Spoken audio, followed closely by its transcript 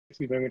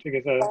Excuse me, I'm going to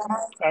take us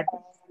back.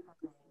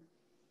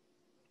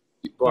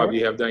 Bob,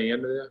 you have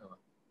Diana there?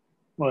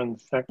 1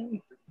 second.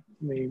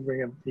 Let me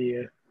bring up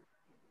the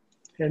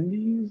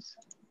attendees.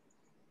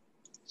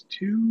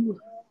 2,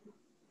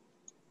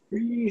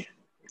 3.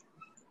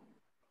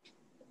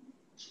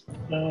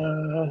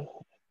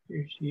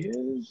 Here she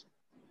is.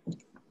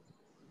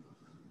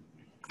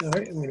 All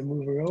right, I'm going to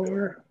move her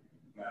over.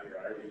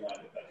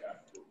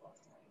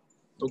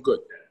 Oh, good.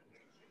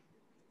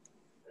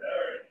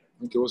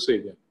 Okay, we'll see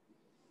again.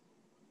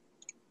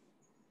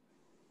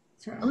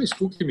 How many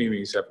school committee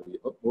meetings have we?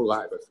 Oh, we're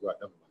live. I forgot.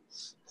 Never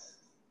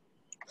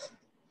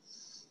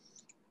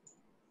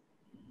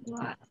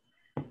mind.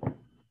 What?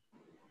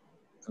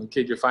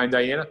 Okay, did you find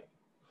Diana?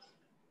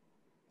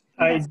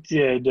 I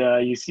did.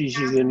 You see,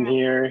 she's in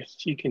here.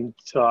 She can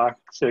talk.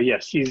 So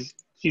yes, she's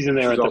in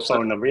there with the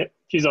phone number. Yep,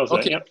 she's all set.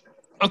 Okay. Yep.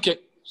 Okay,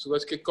 so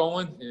let's get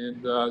going.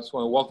 And I just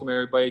want to welcome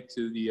everybody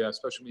to the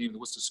special meeting of the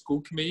Worcester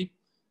School Committee.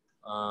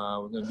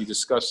 We're going to be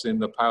discussing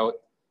the pilot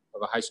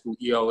of a high school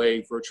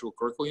ELA virtual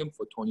curriculum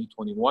for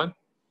 2021.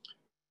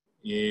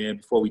 And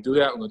before we do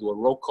that, we're going to do a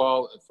roll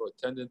call for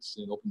attendance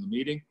and open the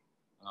meeting.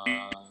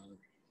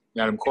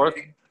 Madam Clerk.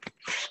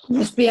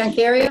 Ms.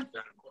 Biancaria?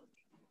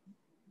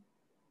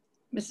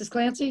 Mrs.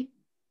 Clancy?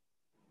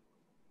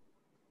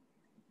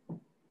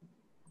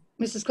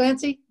 Mrs.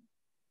 Clancy?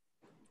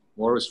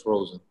 Laura's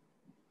frozen.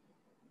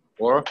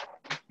 Laura?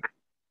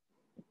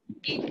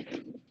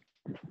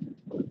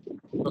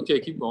 Okay,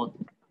 keep going.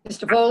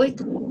 Mr. Foley?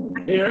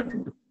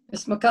 Here.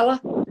 Ms.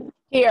 McCullough?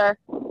 Here.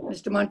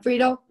 Mr.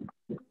 Monfredo?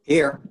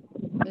 Here.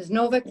 Ms.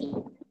 Novick?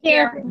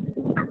 Here.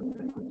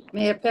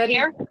 Mayor Petty?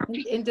 Here.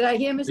 And did I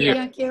hear Ms. Here.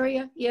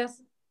 Biancaria?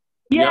 Yes?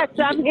 Yes,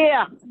 I'm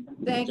here.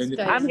 Thanks, And,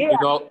 guys. I'm here.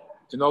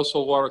 and also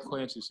Laura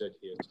Clancy said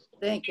here.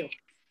 Thank you.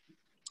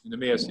 And the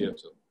mayor's here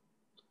too.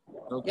 Yeah,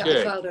 I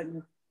Okay. filed it.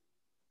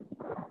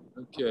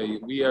 Okay,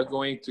 we are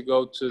going to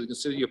go to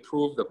consider you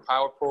approve the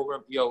Power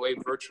Program ELA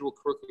virtual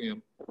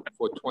curriculum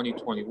for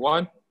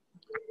 2021.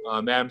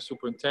 Madam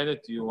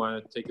Superintendent, do you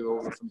want to take it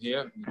over from here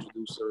and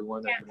introduce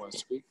everyone that want to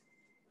speak?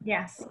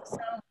 Yes. So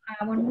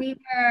when we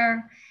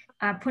were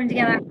putting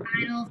together our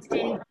final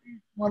stages,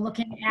 we're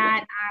looking at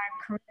our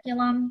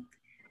curriculum.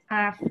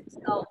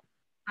 So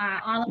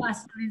all of our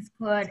students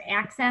could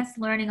access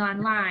learning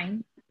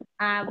online.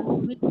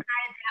 We decided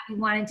that we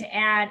wanted to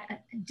add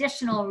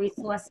additional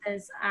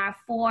resources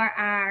for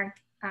our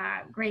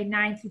grade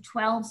 9 through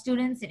 12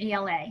 students in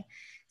ELA.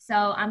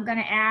 So I'm going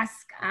to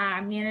ask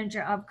our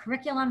Manager of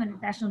Curriculum and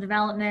Professional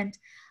Development,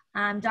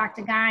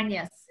 Dr.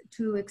 Gagnes,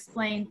 to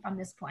explain from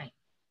this point.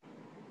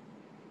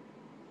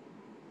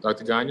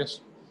 Dr.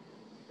 Gagnes?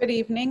 Good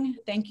evening.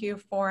 Thank you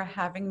for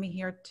having me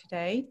here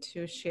today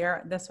to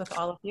share this with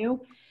all of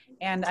you.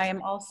 And I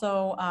am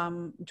also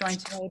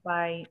joined today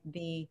by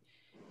the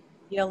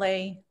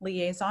ELA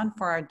liaison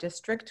for our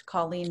district,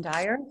 Colleen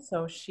Dyer.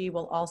 So she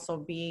will also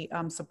be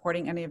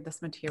supporting any of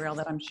this material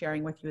that I'm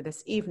sharing with you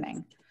this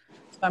evening.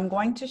 So I'm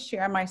going to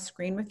share my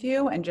screen with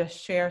you and just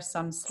share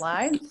some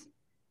slides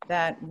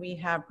that we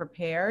have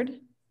prepared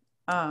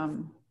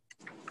to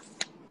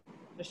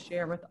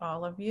share with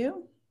all of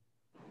you.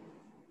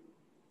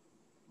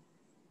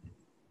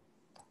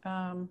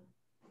 Bob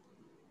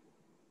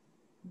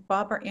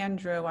or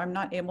Andrew, I'm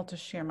not able to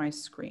share my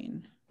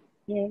screen.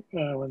 Yeah,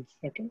 1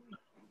 second.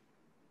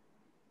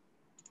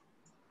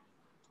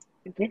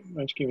 Okay,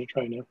 let's give it a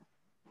try now.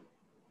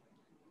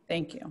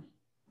 Thank you.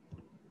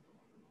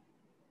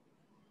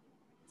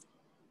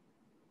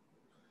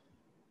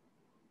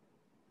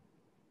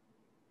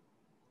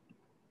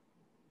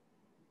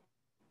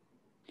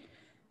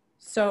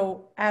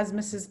 So as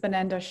Mrs.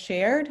 Benenda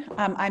shared,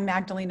 I'm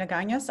Magdalena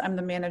Gagnes. I'm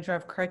the Manager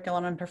of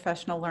Curriculum and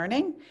Professional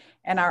Learning,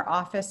 and our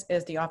office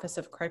is the Office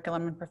of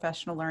Curriculum and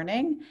Professional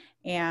Learning.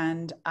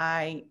 And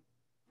I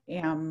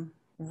am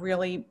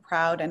really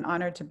proud and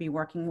honored to be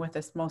working with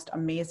this most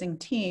amazing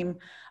team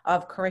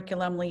of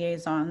curriculum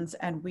liaisons,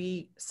 and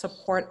we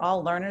support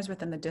all learners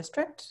within the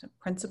district,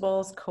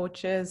 principals,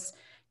 coaches,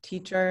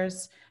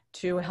 teachers,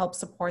 to help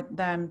support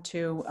them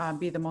to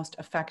be the most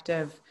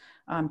effective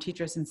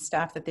teachers and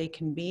staff that they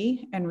can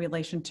be in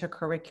relation to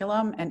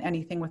curriculum and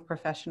anything with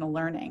professional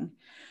learning.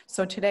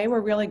 So today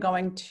we're really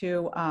going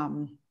to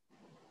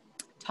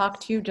talk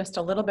to you just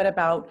a little bit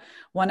about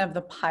one of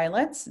the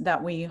pilots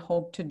that we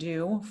hope to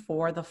do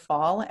for the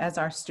fall as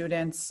our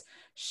students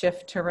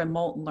shift to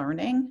remote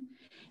learning.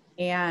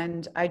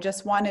 And I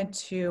just wanted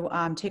to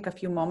take a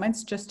few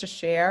moments just to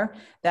share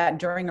that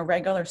during a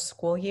regular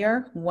school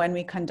year, when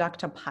we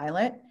conduct a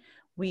pilot,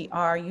 we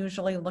are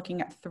usually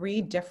looking at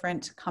 3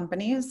 different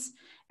companies,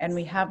 and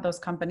we have those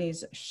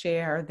companies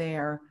share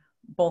their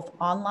both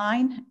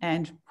online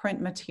and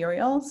print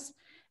materials,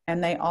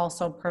 and they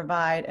also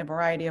provide a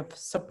variety of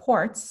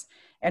supports.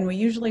 And we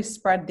usually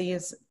spread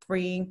these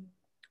 3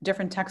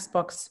 different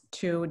textbooks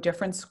to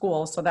different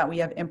schools so that we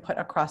have input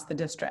across the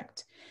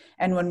district.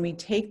 And when we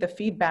take the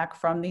feedback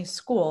from these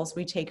schools,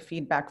 we take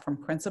feedback from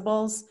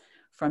principals,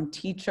 from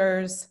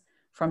teachers,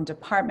 from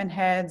department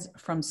heads,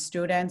 from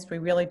students. We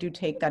really do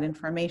take that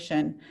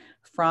information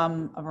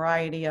from a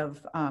variety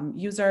of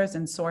users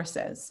and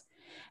sources.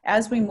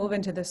 As we move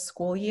into this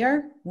school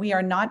year, we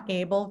are not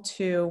able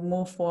to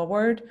move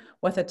forward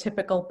with a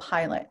typical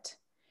pilot.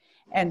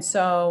 And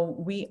so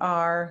we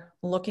are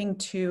looking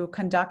to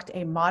conduct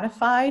a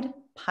modified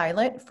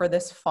pilot for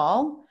this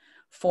fall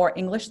for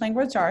English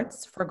language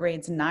arts for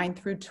grades 9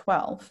 through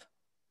 12.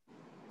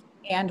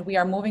 And we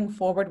are moving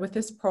forward with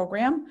this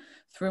program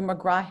through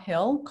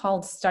McGraw-Hill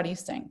called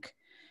StudySync.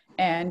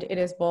 And it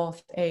is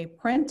both a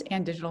print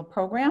and digital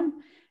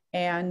program.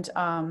 And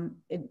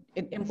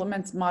it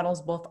implements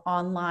models both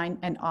online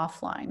and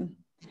offline.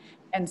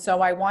 And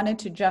so I wanted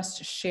to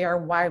just share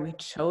why we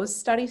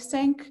chose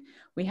StudySync.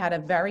 We had a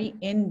very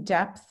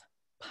in-depth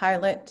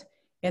pilot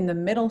in the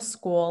middle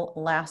school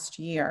last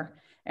year,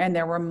 and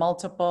there were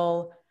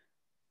multiple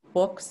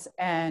books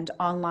and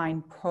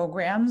online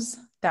programs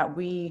that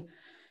we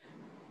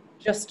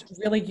just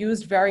really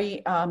used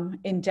very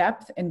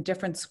in-depth in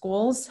different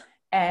schools.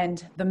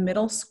 And the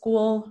middle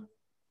school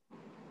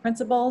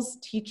principals,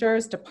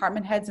 teachers,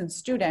 department heads, and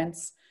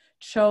students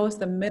chose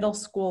the middle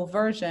school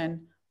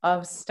version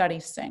of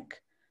StudySync.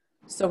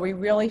 So we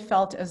really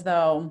felt as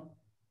though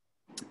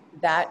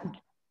that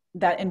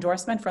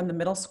endorsement from the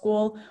middle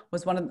school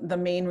was one of the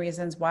main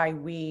reasons why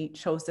we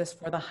chose this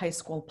for the high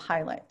school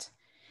pilot.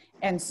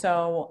 And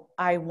so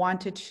I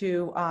wanted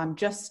to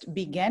just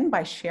begin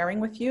by sharing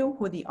with you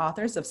who the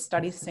authors of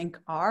StudySync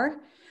are.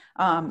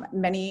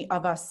 Many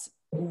of us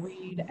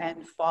read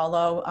and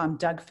follow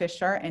Doug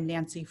Fisher and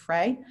Nancy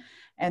Frey,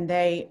 and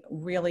they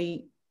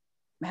really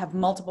have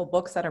multiple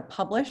books that are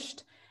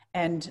published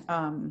and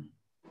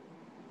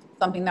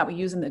something that we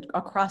use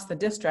across the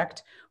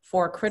district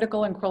for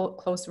critical and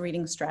close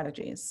reading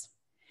strategies.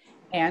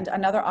 And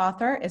another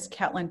author is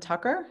Caitlin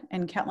Tucker,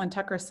 and Caitlin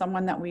Tucker is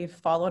someone that we've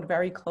followed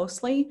very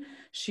closely.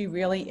 She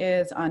really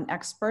is an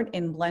expert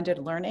in blended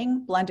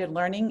learning. Blended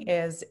learning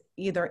is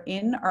either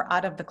in or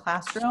out of the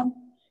classroom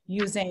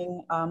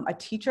using a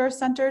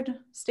teacher-centered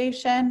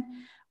station,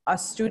 a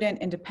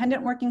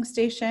student-independent working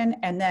station,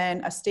 and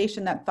then a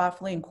station that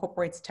thoughtfully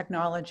incorporates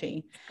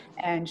technology.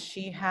 And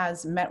she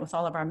has met with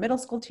all of our middle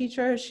school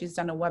teachers. She's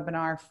done a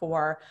webinar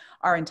for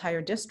our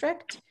entire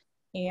district.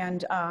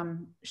 And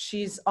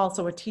she's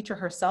also a teacher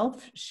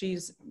herself.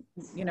 She's,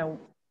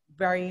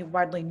 very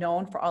widely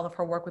known for all of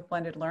her work with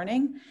blended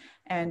learning.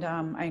 And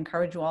I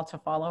encourage you all to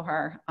follow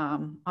her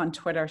on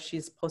Twitter.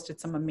 She's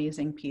posted some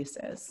amazing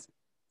pieces.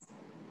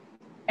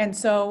 And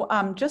so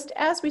just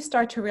as we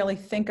start to really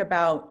think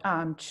about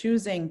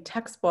choosing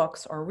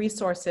textbooks or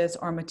resources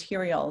or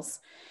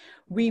materials,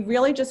 we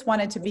really just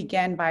wanted to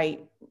begin by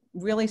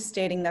really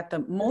stating that the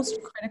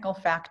most critical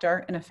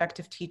factor in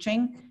effective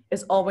teaching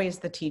is always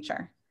the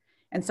teacher.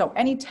 And so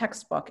any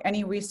textbook,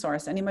 any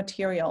resource, any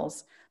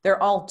materials,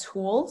 they're all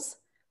tools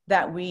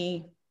that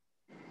we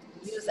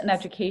use in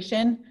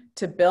education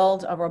to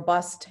build a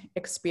robust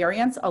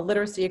experience, a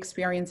literacy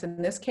experience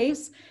in this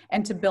case,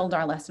 and to build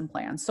our lesson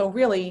plan. So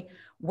really,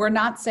 we're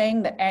not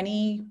saying that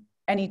any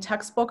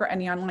textbook or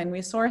any online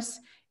resource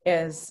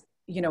is,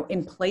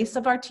 in place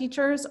of our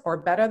teachers or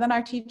better than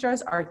our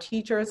teachers. Our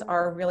teachers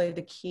are really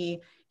the key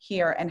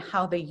here and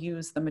how they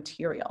use the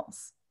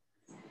materials.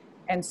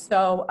 And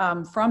so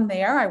from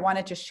there, I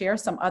wanted to share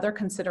some other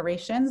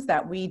considerations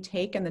that we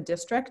take in the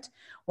district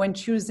when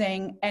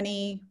choosing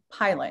any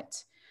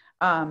pilot.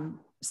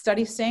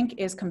 StudySync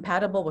is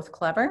compatible with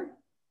Clever.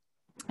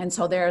 And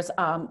so there's,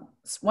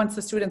 once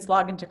the students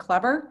log into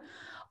Clever,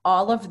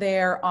 all of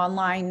their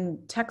online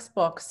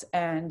textbooks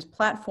and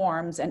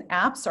platforms and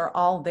apps are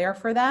all there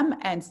for them,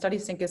 and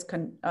StudySync is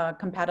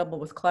compatible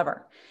with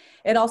Clever.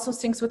 It also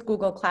syncs with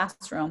Google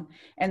Classroom.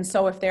 And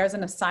so if there's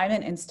an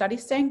assignment in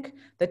StudySync,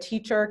 the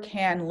teacher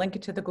can link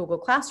it to the Google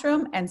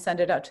Classroom and send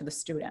it out to the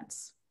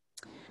students.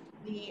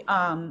 The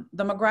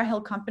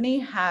McGraw-Hill company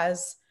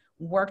has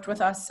worked with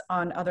us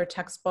on other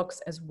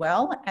textbooks as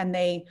well, and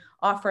they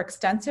offer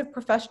extensive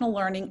professional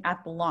learning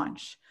at the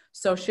launch.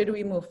 So should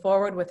we move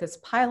forward with this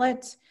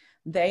pilot,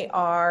 they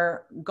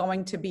are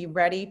going to be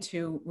ready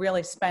to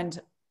really spend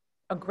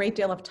a great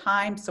deal of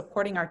time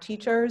supporting our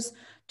teachers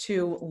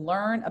to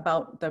learn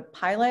about the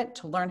pilot,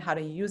 to learn how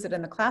to use it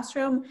in the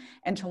classroom,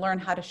 and to learn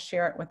how to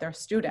share it with their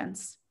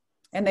students.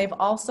 And they've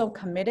also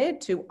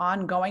committed to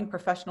ongoing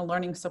professional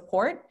learning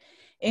support,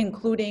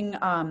 including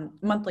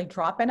monthly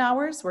drop-in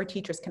hours where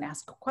teachers can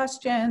ask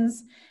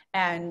questions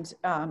and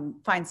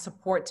find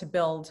support to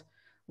build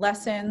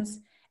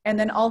lessons. And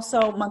then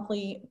also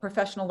monthly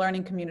professional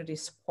learning community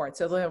support.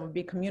 So there will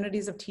be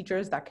communities of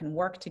teachers that can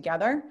work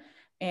together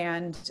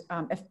and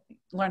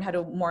learn how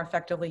to more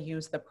effectively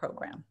use the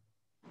program.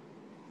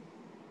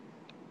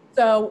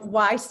 So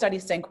why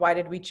StudySync? Why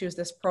did we choose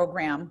this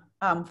program?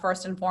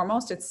 First and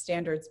foremost, it's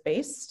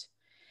standards-based.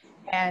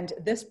 And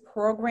this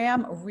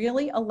program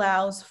really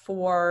allows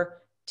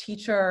for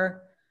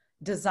teacher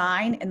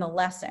design in the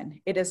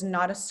lesson. It is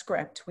not a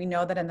script. We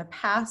know that in the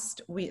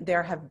past,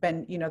 there have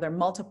been, there are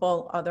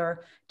multiple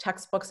other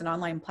textbooks and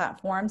online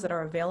platforms that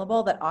are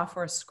available that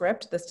offer a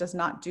script. This does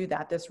not do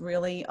that. This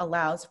really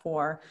allows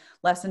for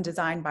lesson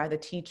design by the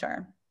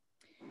teacher.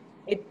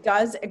 It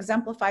does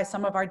exemplify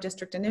some of our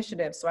district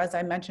initiatives. So as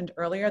I mentioned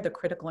earlier, the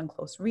critical and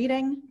close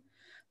reading,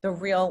 the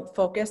real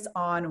focus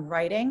on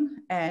writing,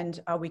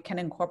 and we can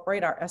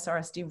incorporate our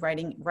SRSD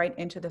writing right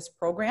into this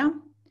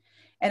program.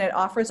 And it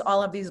offers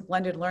all of these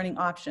blended learning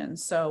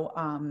options. So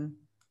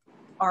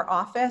our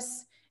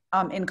office,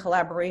 in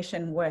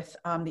collaboration with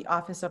the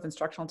Office of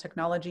Instructional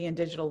Technology and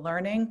Digital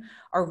Learning,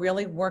 are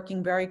really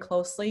working very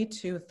closely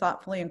to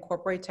thoughtfully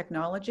incorporate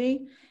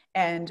technology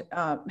and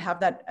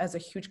have that as a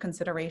huge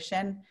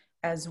consideration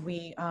as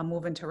we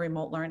move into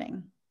remote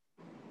learning.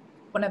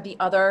 One of the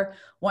other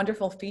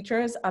wonderful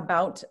features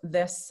about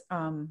this,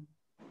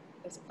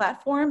 this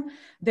platform,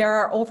 there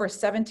are over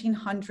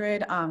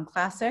 1,700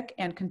 classic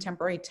and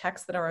contemporary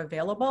texts that are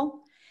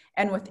available.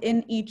 And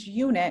within each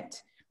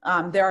unit,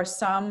 there are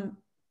some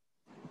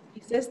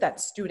pieces that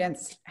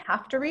students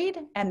have to read,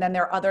 and then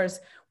there are others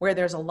where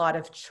there's a lot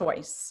of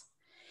choice.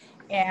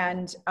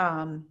 And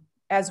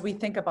as we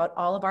think about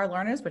all of our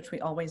learners, which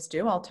we always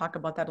do, I'll talk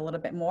about that a little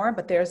bit more,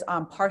 but there's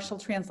partial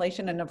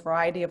translation in a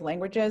variety of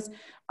languages,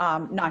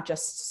 not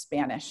just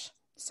Spanish.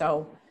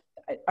 So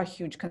a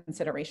huge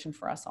consideration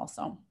for us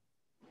also.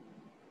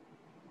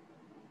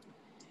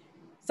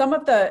 Some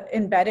of the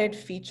embedded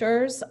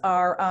features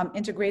are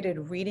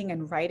integrated reading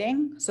and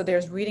writing. So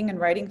there's reading and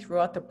writing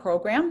throughout the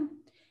program.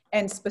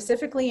 And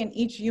specifically in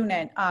each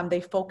unit,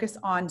 they focus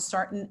on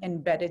certain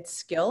embedded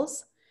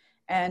skills.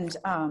 And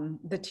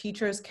the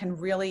teachers can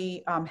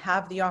really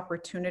have the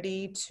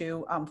opportunity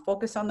to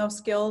focus on those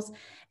skills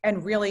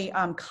and really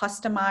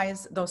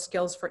customize those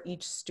skills for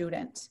each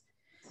student.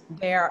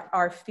 There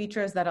are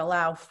features that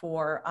allow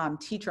for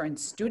teacher and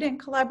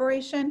student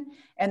collaboration,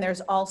 and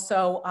there's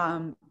also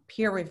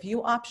peer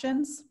review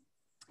options.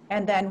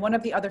 And then one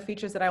of the other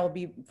features that I will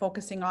be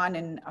focusing on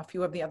in a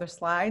few of the other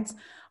slides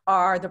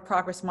are the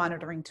progress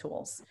monitoring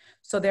tools.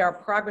 So there are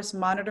progress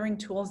monitoring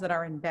tools that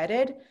are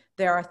embedded.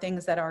 There are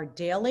things that are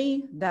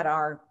daily, that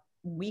are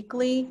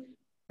weekly,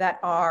 that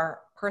are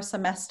per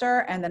semester,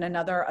 and then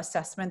another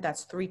assessment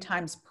that's 3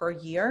 times per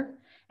year.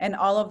 And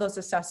all of those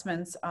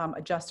assessments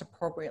adjust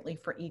appropriately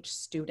for each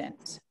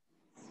student.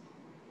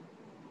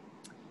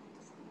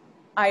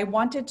 I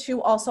wanted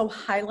to also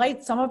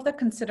highlight some of the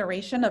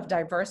consideration of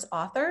diverse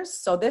authors.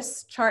 So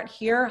this chart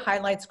here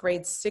highlights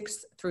grades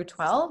 6 through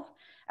 12.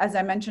 As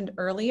I mentioned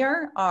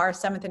earlier, our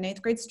 7th and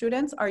 8th grade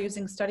students are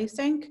using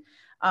StudySync.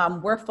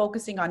 We're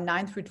focusing on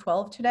 9 through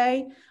 12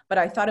 today, but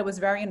I thought it was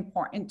very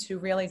important to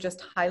really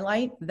just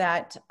highlight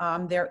that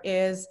there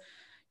is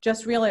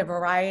just really a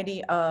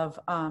variety of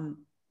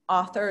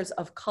authors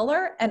of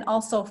color and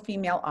also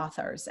female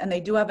authors. And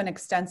they do have an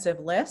extensive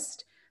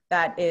list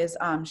that is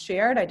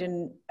shared. I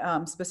didn't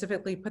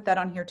specifically put that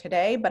on here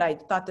today, but I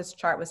thought this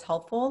chart was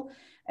helpful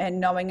in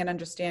knowing and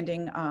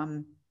understanding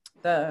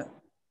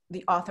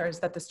the authors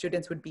that the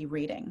students would be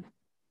reading.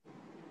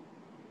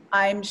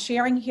 I'm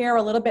sharing here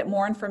a little bit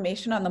more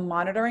information on the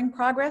monitoring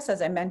progress,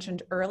 as I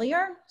mentioned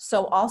earlier.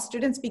 So all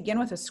students begin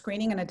with a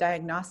screening and a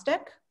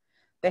diagnostic.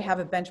 They have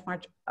a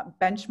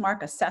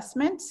benchmark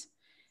assessment.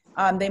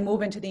 They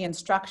move into the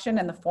instruction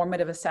and the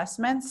formative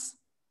assessments.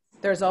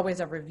 There's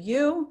always a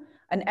review,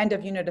 an end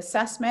of unit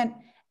assessment,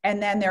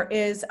 and then there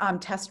is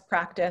test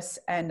practice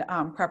and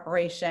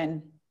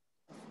preparation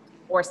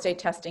or state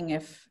testing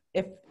if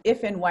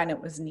and when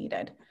it was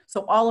needed.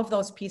 So all of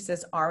those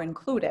pieces are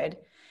included.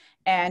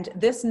 And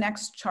this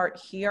next chart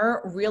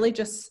here really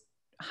just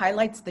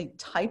highlights the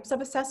types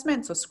of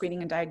assessment. So screening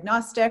and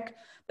diagnostic,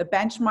 the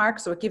benchmark.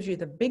 So it gives you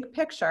the big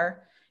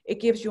picture. It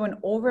gives you an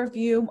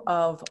overview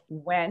of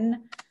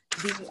when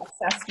the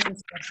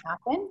assessments will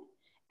happen.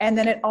 And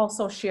then it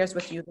also shares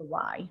with you the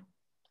why.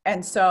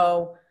 And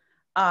so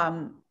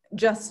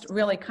just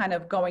really kind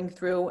of going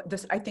through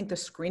this, I think the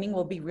screening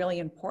will be really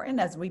important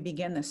as we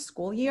begin this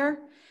school year.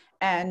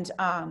 And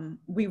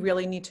we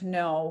really need to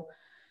know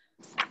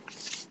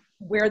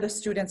where the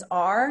students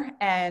are,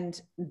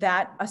 and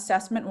that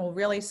assessment will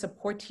really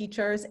support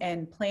teachers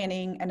in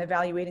planning and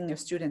evaluating their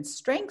students'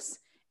 strengths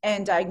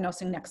and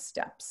diagnosing next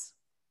steps.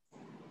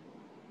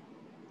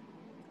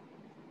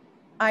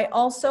 I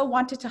also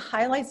wanted to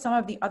highlight some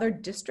of the other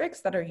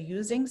districts that are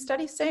using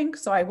StudySync.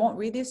 So I won't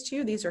read these to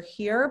you, these are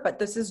here, but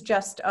this is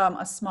just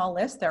a small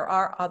list. There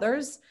are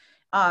others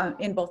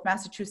in both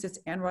Massachusetts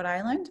and Rhode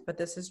Island, but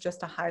this is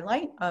just a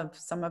highlight of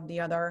some of the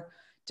other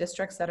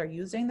districts that are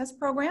using this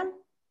program.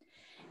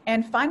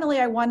 And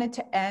finally, I wanted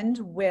to end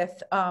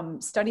with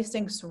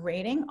StudySync's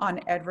rating on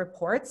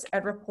EdReports.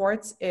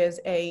 EdReports is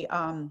a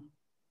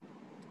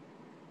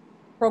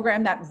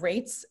program that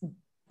rates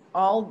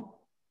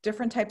all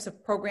different types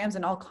of programs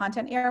in all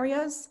content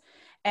areas.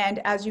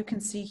 And as you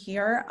can see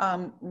here,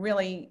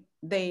 really,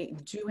 they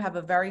do have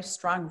a very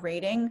strong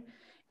rating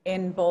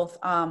in both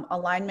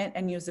alignment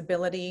and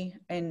usability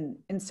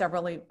in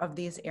several of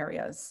these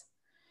areas.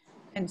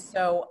 And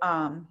so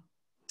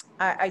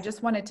I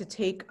just wanted to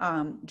take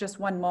just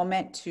one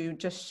moment to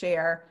just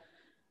share,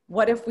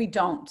 what if we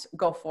don't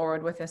go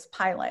forward with this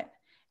pilot?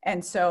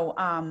 And so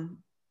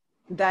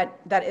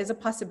that is a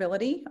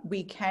possibility.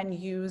 We can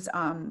use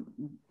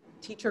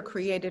teacher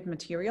created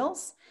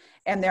materials,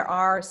 and there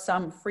are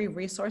some free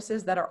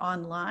resources that are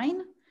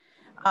online.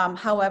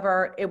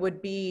 However, it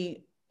would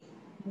be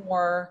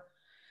more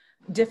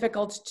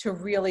difficult to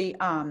really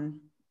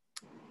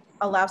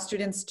allow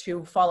students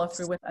to follow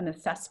through with an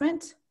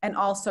assessment and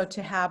also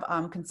to have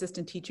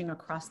consistent teaching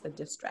across the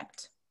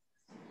district.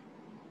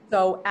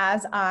 So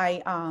as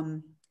I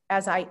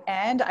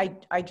end,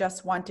 I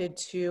just wanted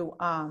to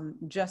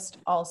just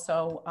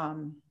also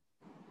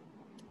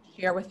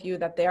share with you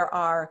that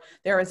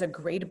there is a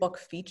gradebook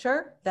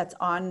feature that's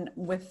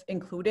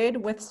included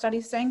with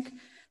StudySync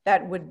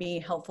that would be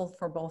helpful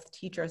for both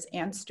teachers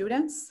and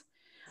students.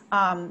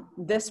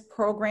 This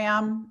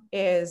program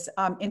is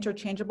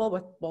interchangeable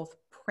with both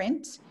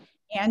print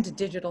and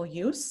digital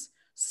use.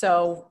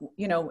 So,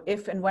 you know,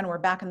 if and when we're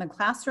back in the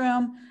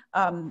classroom,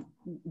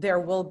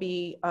 there will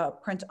be a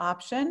print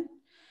option.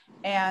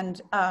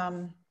 And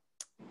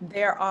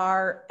there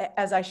are,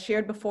 as I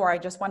shared before, I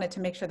just wanted to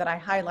make sure that I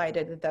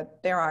highlighted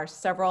that there are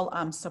several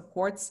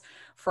supports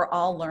for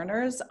all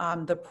learners.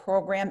 The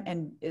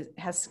program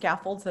has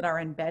scaffolds that are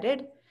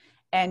embedded,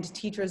 and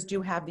teachers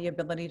do have the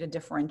ability to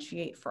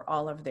differentiate for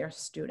all of their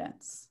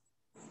students.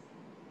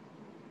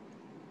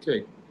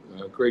 Okay,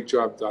 great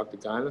job, Dr.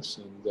 Guinness.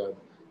 And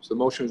so the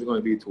motion is going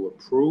to be to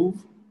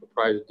approve. But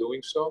prior to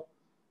doing so,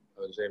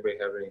 does anybody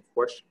have any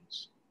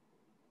questions?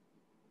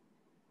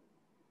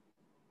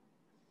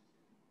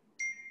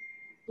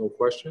 No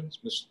questions?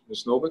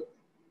 Ms. Novick?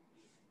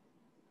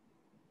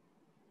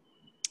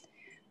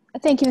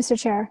 Thank you, Mr.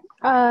 Chair.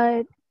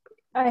 I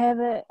have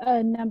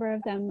a number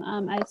of them.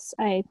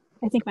 I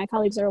think my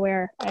colleagues are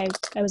aware. I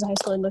was a high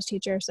school English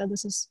teacher, so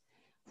this is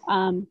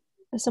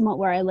somewhat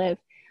where I live.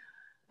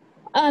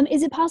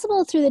 Is it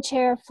possible through the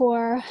chair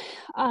for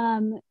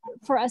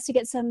us to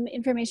get some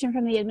information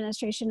from the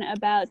administration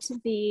about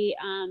the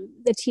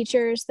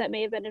teachers that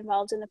may have been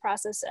involved in the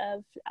process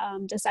of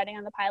deciding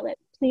on the pilot,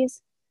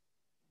 please?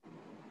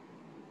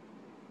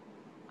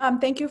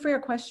 Thank you for your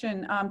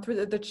question.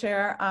 Through the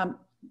chair,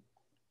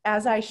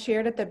 as I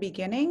shared at the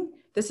beginning,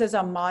 this is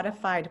a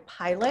modified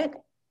pilot.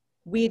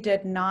 We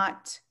did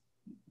not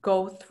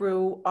go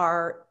through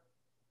our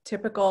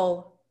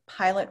typical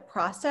pilot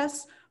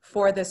process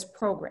for this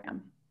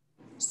program.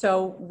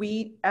 So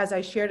we, as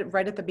I shared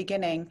right at the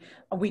beginning,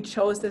 we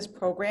chose this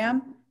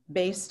program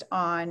based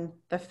on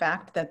the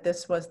fact that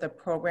this was the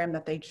program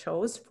that they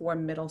chose for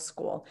middle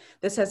school.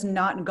 This has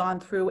not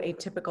gone through a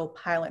typical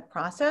pilot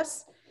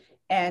process,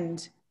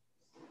 and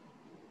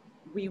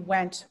we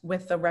went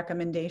with the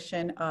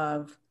recommendation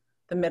of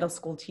the middle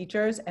school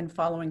teachers and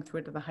following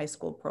through to the high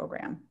school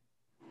program.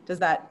 Does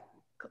that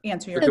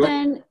answer your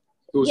question?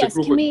 Yes,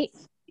 can we?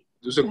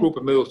 There's a group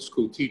of middle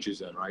school teachers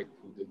then, right,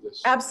 who did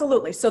this?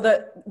 Absolutely. So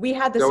we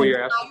had this. No,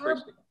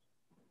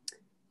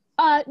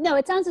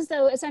 it sounds as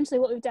though essentially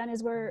what we've done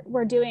is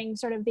we're doing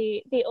sort of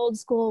the old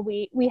school.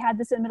 We had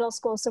this in middle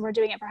school, so we're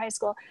doing it for high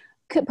school.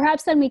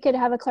 Perhaps then we could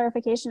have a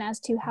clarification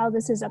as to how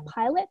this is a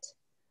pilot.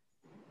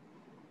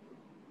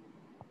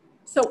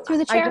 So through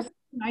the chair.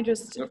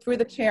 Through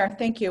the chair,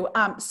 thank you.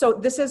 So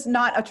this is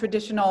not a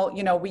traditional,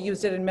 you know, we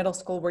used it in middle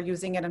school, we're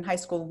using it in high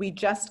school. We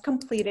just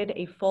completed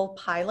a full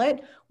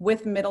pilot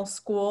with middle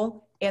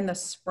school in the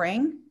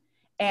spring,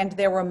 and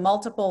there were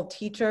multiple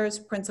teachers,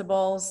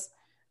 principals,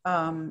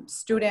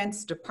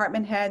 students,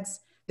 department heads.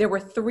 There were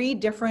 3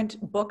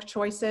 different book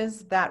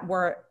choices that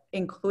were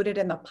included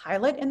in the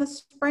pilot in the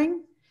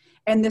spring,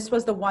 and this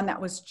was the one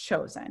that was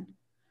chosen.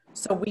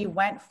 So we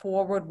went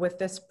forward with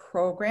this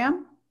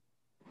program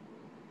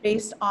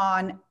based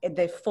on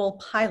the full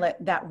pilot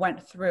that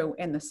went through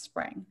in the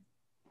spring.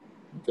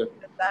 Okay.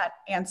 Does that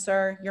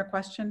answer your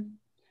question?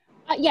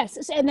 Yes,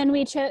 and then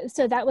we chose,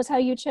 so that was how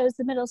you chose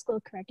the middle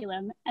school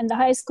curriculum, and the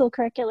high school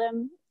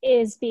curriculum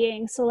is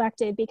being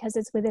selected because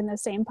it's within the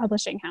same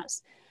publishing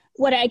house.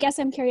 What I guess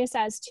I'm curious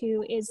as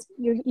to is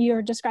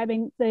you're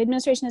describing, the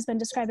administration has been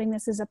describing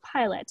this as a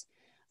pilot.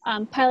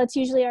 Pilots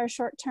usually are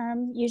short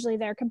term, usually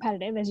they're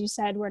competitive. As you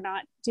said, we're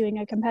not doing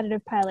a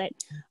competitive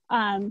pilot.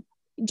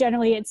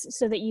 Generally, it's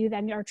so that you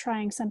then are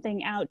trying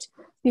something out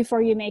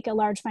before you make a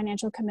large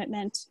financial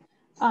commitment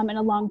and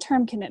a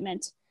long-term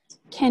commitment.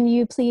 Can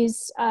you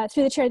please,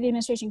 through the chair of the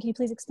administration, can you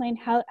please explain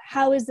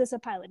how is this a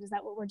pilot? Is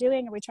that what we're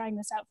doing? Are we trying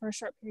this out for a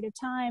short period of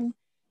time?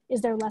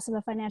 Is there less of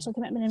a financial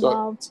commitment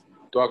involved?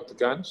 Dr.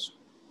 Guns?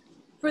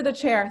 For the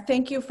chair,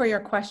 thank you for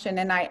your question.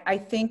 And I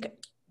think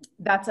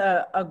that's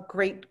a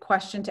great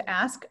question to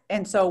ask.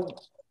 And so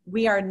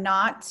we are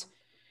not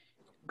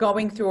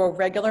going through a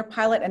regular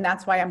pilot, and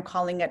that's why I'm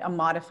calling it a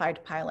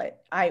modified pilot.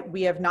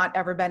 We have not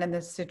ever been in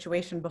this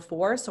situation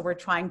before, so we're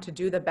trying to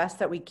do the best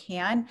that we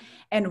can.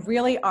 And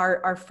really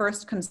our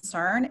first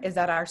concern is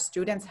that our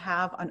students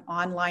have an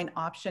online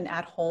option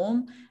at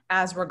home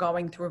as we're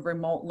going through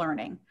remote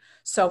learning.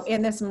 So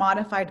in this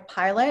modified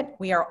pilot,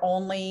 we are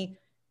only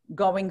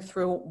going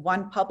through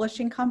one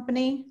publishing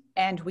company,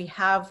 and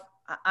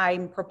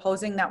I'm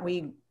proposing that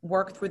we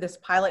work through this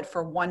pilot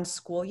for 1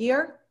 school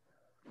year,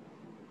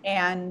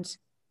 and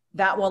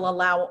that will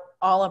allow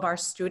all of our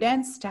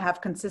students to have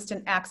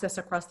consistent access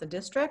across the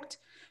district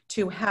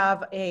to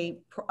have an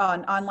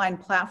online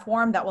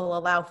platform that will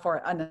allow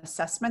for an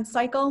assessment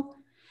cycle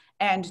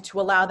and to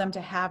allow them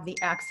to have the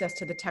access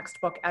to the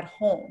textbook at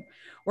home.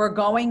 We're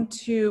going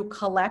to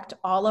collect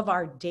all of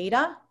our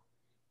data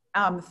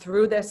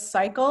through this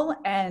cycle,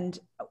 and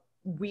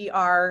we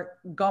are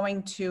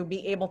going to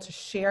be able to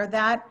share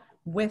that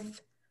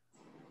with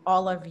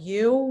all of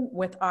you,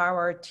 with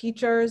our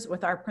teachers,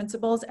 with our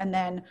principals, and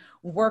then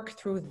work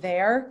through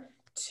there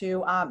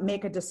to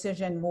make a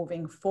decision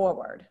moving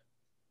forward.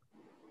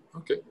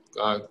 Okay.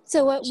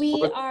 So what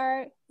we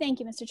are, thank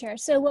you, Mr. Chair.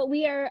 So what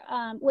we are,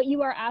 what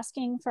you are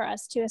asking for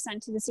us to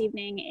assent to this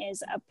evening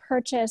is a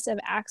purchase of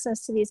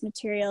access to these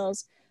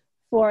materials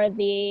for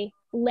the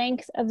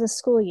length of the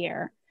school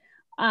year.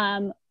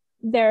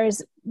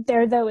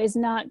 There though is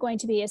not going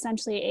to be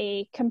essentially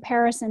a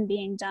comparison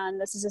being done.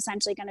 This is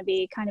essentially going to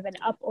be kind of an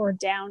up or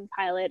down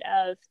pilot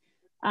of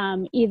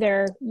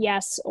either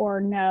yes or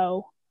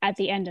no at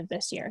the end of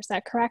this year. Is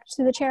that correct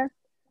to the chair?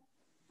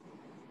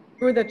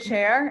 Through the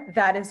chair,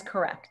 that is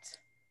correct.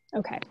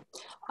 Okay,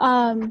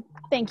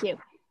 thank you.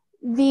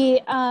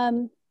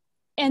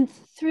 And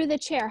through the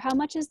chair, how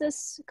much is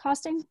this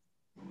costing?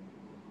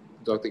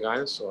 Dr.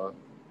 Guinness, or?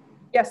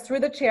 Yes, through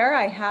the chair,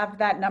 I have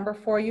that number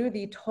for you.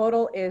 The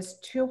total is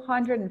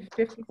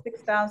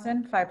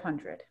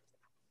 $256,500.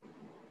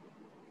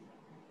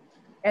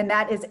 And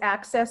that is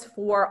access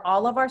for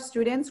all of our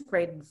students,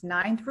 grades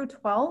 9 through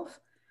 12,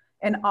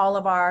 and all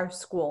of our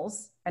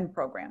schools and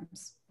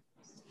programs.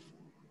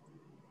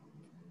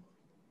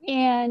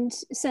 And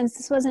since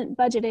this wasn't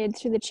budgeted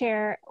through the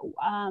chair,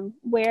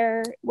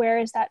 where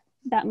is that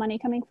money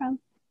coming from?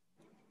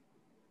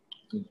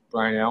 Is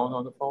Brian Allen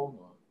on the phone?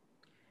 Or?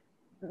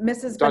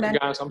 Mrs. Dr. Benenda,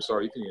 Guinness, I'm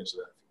sorry, you can answer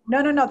that.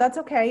 No, that's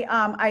okay.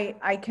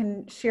 I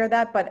can share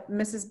that, but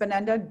Mrs.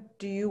 Benenda,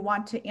 do you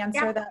want to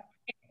answer that?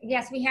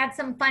 Yes, we had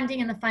some funding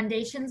in the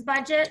foundation's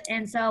budget,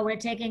 and so we're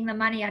taking the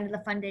money under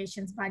the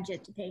foundation's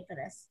budget to pay for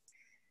this.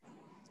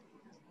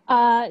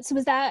 So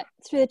was that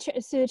through the chair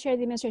of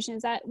the administration?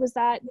 Was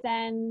that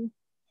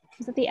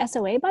the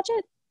SOA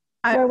budget?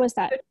 Where was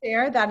that?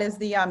 Chair, that is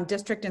the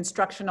district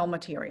instructional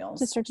materials.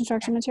 District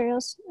instruction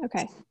materials.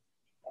 Okay.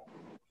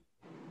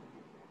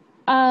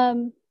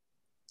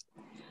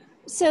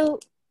 So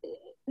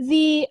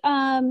there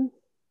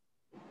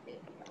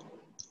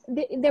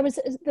was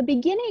the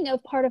beginning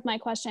of part of my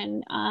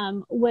question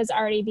was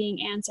already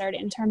being answered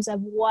in terms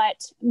of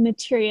what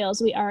materials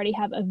we already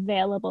have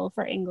available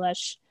for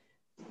English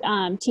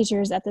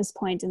teachers at this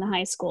point in the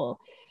high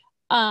school.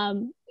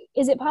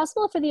 Is it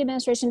possible for the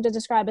administration to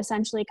describe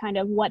essentially kind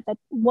of what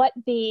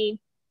the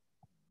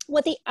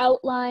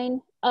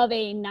outline of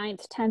a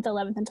 9th, 10th,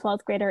 11th, and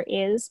 12th grader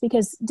is?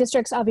 Because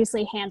districts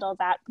obviously handle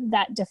that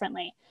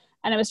differently.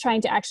 And I was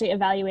trying to actually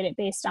evaluate it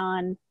based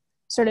on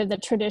sort of the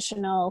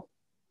traditional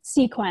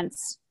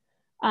sequence,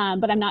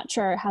 but I'm not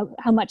sure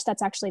how much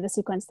that's actually the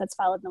sequence that's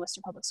followed in the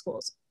Worcester Public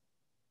Schools.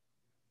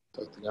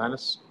 Dr.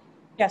 Giannis?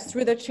 Yes,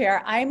 through the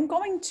chair. I'm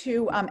going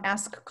to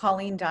ask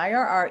Colleen Dyer,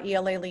 our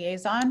ELA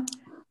liaison,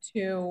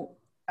 to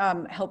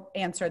help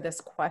answer this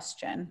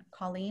question.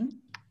 Colleen?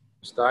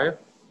 Ms. Dyer?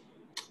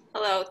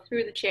 Hello,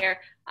 through the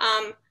chair.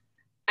 I'm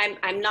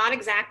not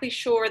exactly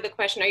sure the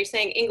question. Are you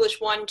saying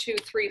English 1, 2,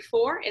 3,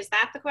 4? Is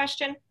that the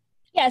question?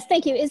 Yes,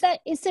 thank you.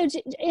 So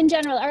in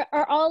general,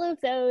 are all of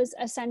those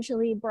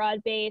essentially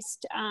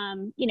broad-based,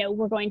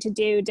 we're going to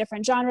do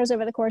different genres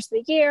over the course of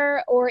the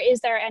year, or is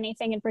there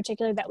anything in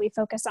particular that we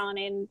focus on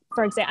in,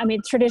 for example, I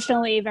mean,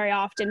 traditionally, very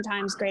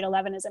oftentimes grade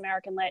 11 is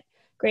American Lit,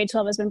 grade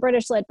 12 has been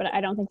British Lit, but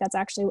I don't think that's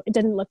actually, it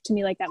didn't look to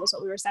me like that was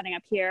what we were setting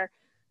up here.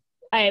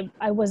 I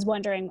was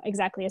wondering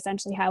exactly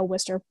essentially how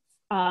Worcester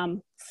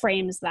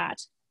frames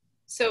that.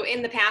 So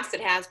in the past,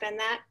 it has been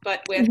that, but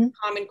with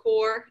Common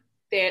Core,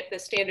 the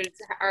standards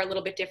are a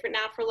little bit different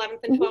now for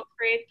 11th and 12th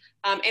grade.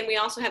 And we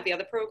also have the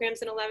other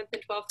programs in 11th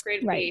and 12th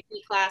grade, right, the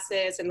AP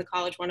classes and the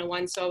College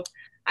 101. So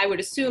I would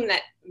assume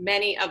that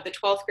many of the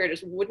 12th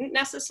graders wouldn't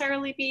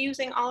necessarily be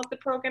using all of the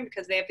program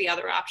because they have the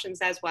other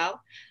options as well.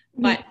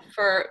 But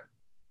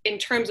in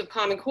terms of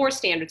Common Core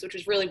standards, which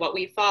is really what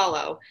we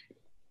follow,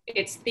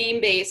 it's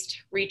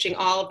theme-based, reaching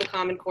all of the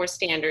Common Core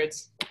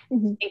standards.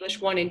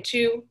 English 1 and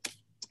 2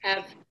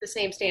 have the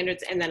same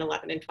standards, and then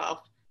 11 and 12.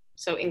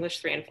 So English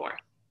 3 and 4.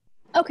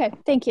 Okay,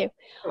 thank you.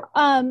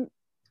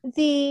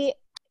 The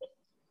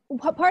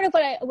part of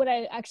what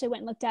I actually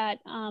went and looked at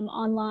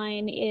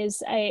online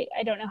is I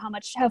don't know how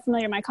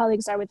familiar my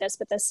colleagues are with this,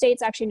 but the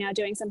state's actually now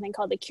doing something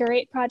called the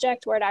Curate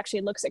Project, where it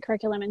actually looks at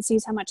curriculum and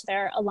sees how much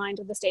they're aligned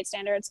with the state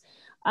standards.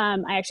 I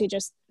actually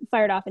just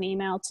fired off an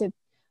email to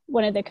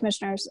one of the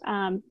commissioners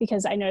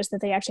because I noticed that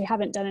they actually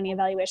haven't done any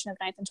evaluation of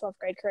 9th and 12th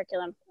grade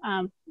curriculum,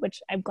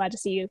 which I'm glad to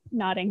see you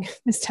nodding,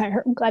 Ms.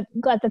 Dyer. I'm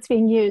glad that's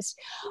being used,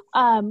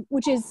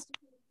 which is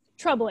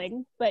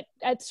troubling, but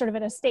it's sort of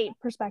at a state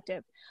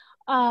perspective.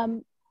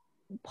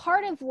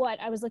 Part of what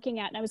I was looking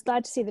at, and I was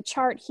glad to see the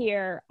chart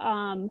here,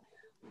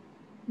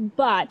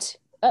 but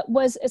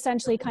was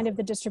essentially kind of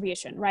the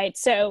distribution, right?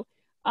 So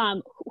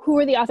who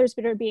are the authors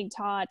that are being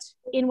taught?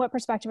 In what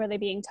perspective are they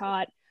being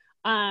taught?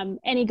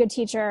 Any good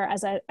teacher,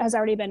 as has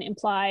already been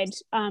implied,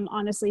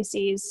 honestly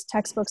sees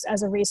textbooks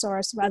as a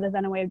resource rather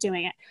than a way of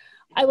doing it.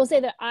 I will say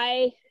that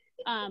I,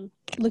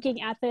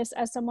 looking at this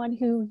as someone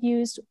who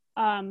used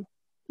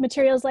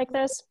materials like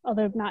this,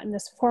 although not in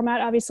this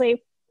format,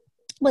 obviously,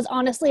 was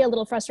honestly a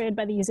little frustrated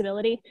by the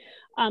usability.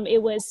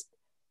 It was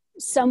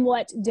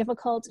somewhat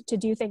difficult to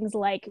do things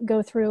like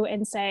go through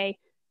and say,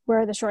 where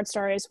are the short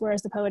stories?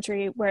 Where's the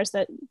poetry? Where's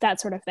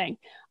that sort of thing?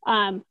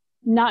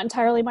 Not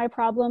entirely my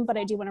problem, but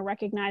I do want to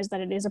recognize that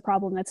it is a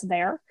problem that's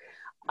there.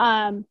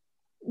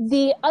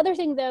 The other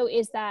thing, though,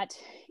 is that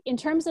in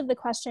terms of the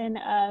question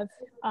of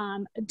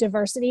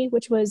diversity,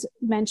 which was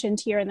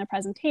mentioned here in the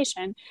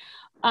presentation,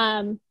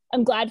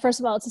 I'm glad, first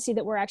of all, to see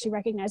that we're actually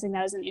recognizing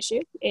that as an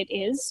issue. It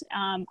is.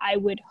 I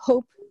would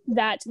hope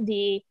that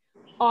the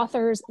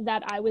authors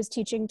that I was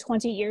teaching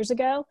 20 years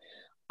ago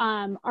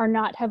are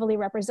not heavily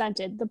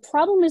represented. The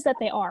problem is that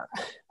they are.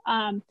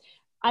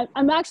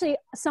 I'm actually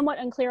somewhat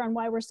unclear on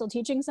why we're still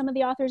teaching some of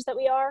the authors that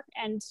we are,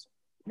 and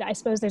I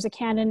suppose there's a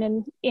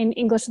canon in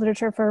English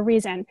literature for a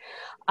reason.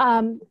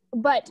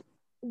 But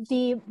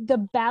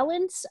the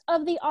balance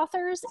of the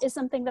authors is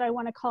something that I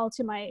want to call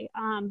to my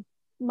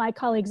my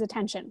colleagues'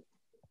 attention.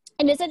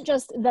 And isn't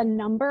just the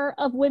number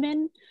of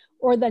women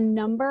or the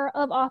number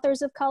of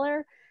authors of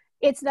color.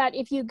 It's that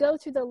if you go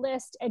through the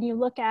list and you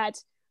look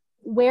at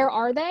where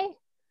are they,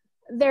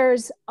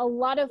 there's a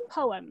lot of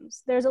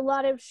poems, there's a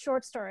lot of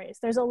short stories,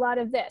 there's a lot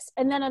of this.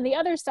 And then on the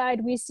other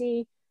side, we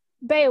see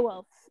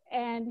Beowulf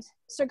and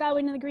Sir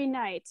Gawain and the Green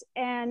Knight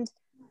and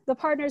the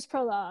Partner's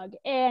Prologue.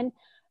 And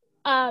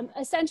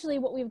essentially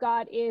what we've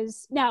got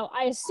is, now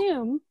I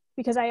assume,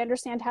 because I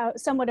understand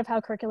somewhat of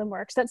how curriculum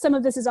works, that some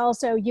of this is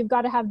also, you've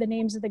got to have the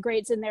names of the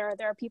greats in there.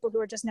 There are people who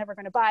are just never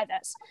going to buy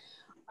this.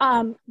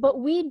 But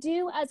we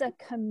do, as a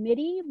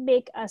committee,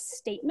 make a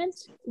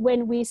statement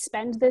when we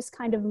spend this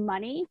kind of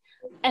money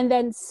and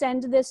then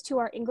send this to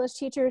our English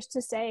teachers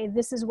to say,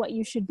 this is what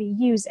you should be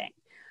using.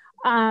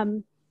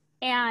 And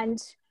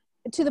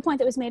to the point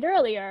that was made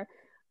earlier,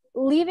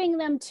 leaving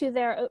them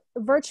to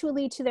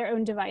virtually to their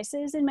own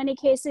devices in many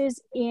cases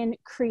in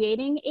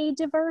creating a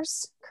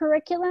diverse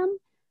curriculum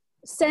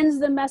sends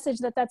the message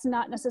that that's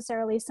not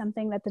necessarily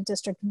something that the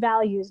district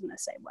values in the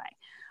same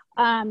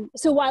way.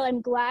 So while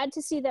I'm glad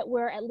to see that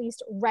we're at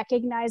least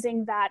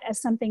recognizing that as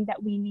something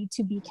that we need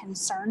to be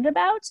concerned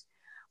about,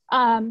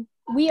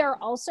 we are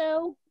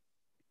also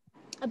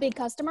a big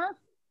customer.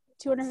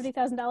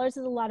 $250,000 is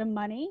a lot of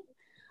money.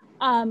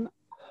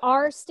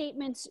 Our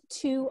statement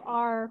to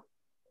our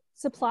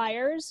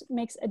suppliers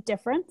makes a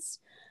difference.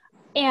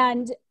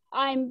 And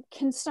I'm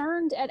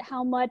concerned at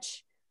how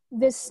much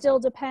this still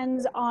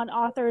depends on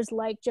authors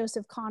like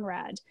Joseph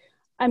Conrad.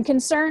 I'm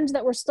concerned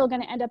that we're still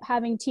going to end up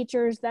having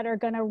teachers that are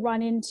going to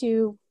run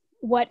into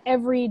what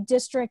every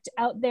district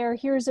out there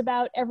hears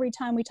about every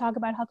time we talk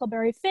about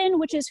Huckleberry Finn,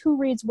 which is who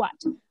reads what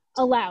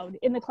aloud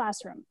in the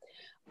classroom.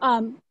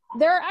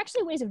 There are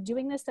actually ways of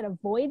doing this that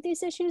avoid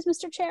these issues,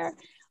 Mr. Chair.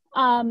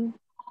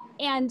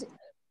 And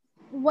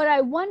what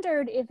I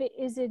wondered if it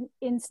is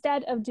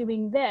instead of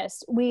doing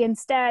this, we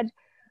instead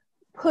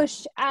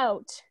push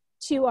out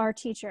to our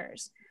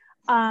teachers.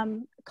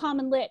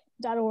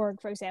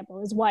 Commonlit.org, for example,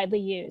 is widely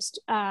used,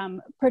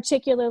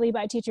 particularly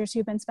by teachers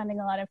who've been spending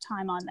a lot of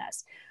time on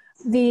this.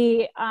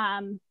 The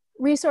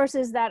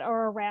resources that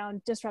are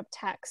around Disrupt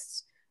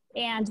Texts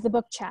and the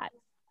book chat,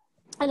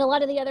 and a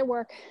lot of the other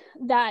work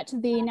that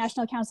the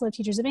National Council of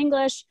Teachers of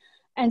English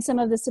and some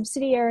of the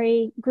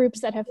subsidiary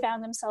groups that have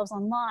found themselves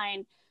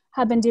online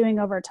have been doing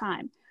over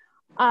time.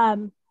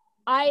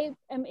 I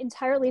am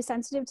entirely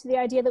sensitive to the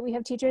idea that we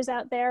have teachers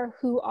out there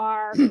who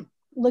are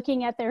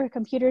looking at their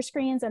computer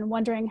screens and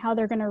wondering how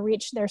they're going to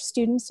reach their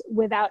students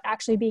without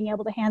actually being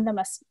able to hand them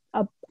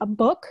a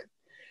book.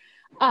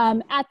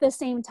 At the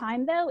same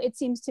time, though, it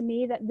seems to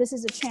me that this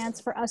is a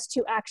chance for us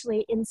to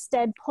actually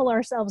instead pull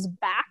ourselves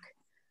back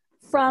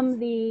from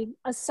the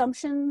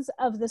assumptions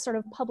of the sort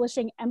of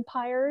publishing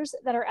empires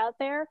that are out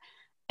there,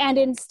 and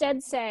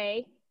instead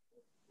say,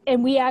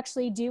 and we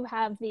actually do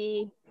have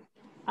the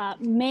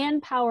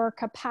manpower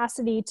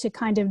capacity to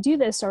kind of do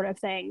this sort of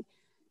thing.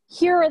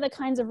 Here are the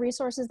kinds of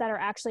resources that are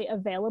actually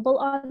available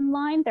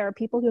online. There are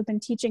people who have been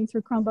teaching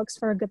through Chromebooks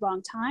for a good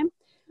long time.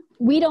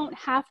 We don't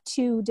have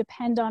to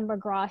depend on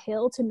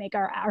McGraw-Hill to make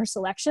our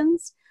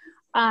selections.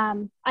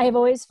 I have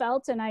always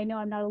felt, and I know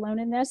I'm not alone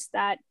in this,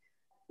 that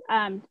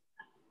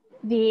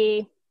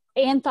the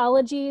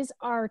anthologies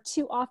are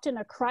too often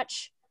a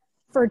crutch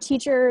for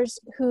teachers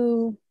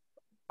who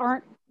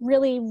aren't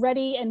really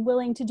ready and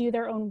willing to do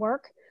their own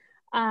work.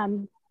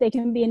 They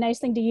can be a nice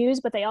thing to use,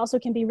 but they also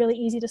can be really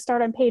easy to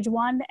start on page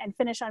 1 and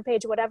finish on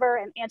page whatever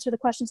and answer the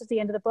questions at the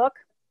end of the book.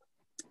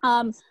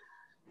 And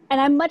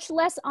I'm much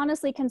less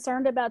honestly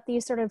concerned about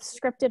these sort of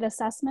scripted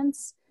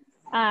assessments.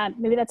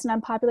 Maybe that's an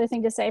unpopular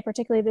thing to say,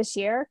 particularly this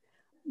year.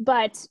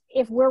 But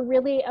if we're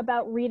really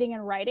about reading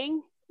and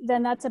writing,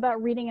 then that's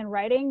about reading and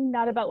writing,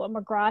 not about what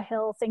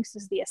McGraw-Hill thinks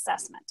is the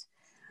assessment.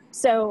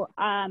 So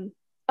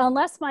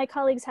unless my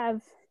colleagues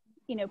have,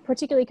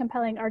 particularly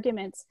compelling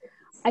arguments,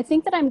 I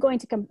think that I'm going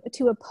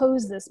to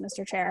oppose this,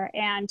 Mr. Chair,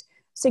 and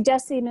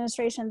suggest to the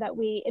administration that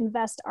we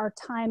invest our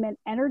time and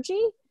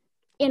energy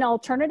in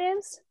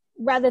alternatives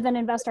rather than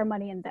invest our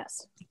money in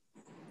this.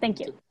 Thank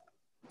you.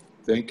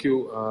 Thank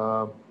you.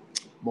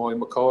 Molly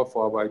McCullough,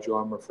 followed by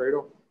John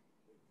Manfredo.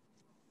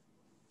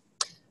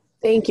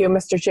 Thank you,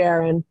 Mr.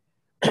 Chair, and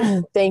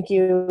thank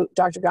you,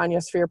 Dr.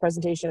 Gagnos, for your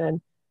presentation,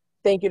 and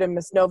thank you to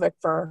Ms. Novick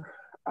for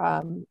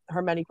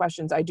her many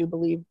questions. I do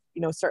believe,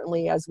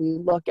 certainly as we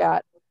look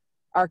at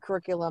our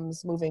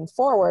curriculums moving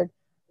forward,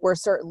 we're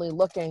certainly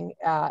looking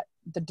at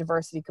the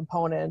diversity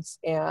components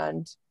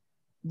and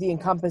the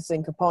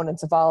encompassing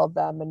components of all of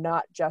them, and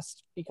not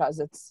just because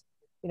it's,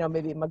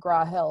 maybe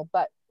McGraw-Hill.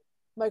 But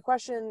my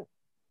question,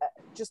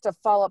 just a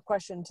follow-up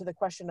question to the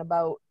question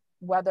about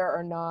whether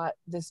or not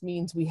this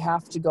means we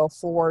have to go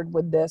forward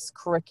with this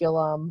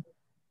curriculum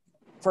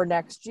for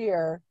next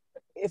year.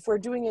 If we're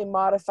doing a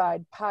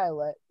modified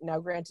pilot, now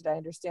granted, I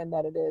understand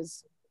that it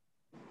is,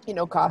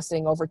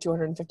 costing over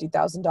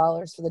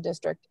 $250,000 for the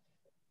district.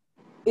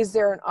 Is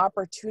there an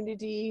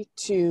opportunity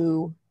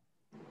to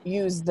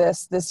use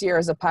this year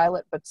as a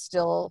pilot, but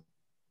still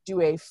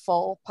do a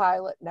full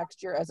pilot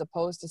next year, as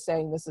opposed to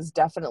saying this is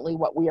definitely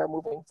what we are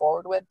moving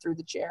forward with? Through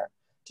the chair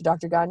to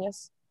Dr.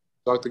 Gagnos.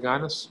 Dr.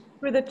 Gagnos?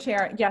 Through the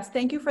chair, yes,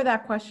 thank you for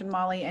that question,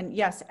 Molly. And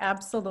yes,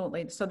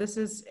 absolutely. So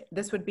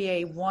this would be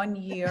a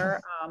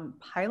 1-year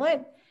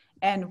pilot,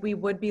 and we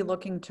would be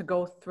looking to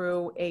go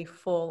through a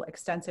full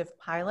extensive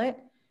pilot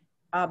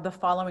the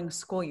following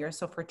school year,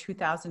 so for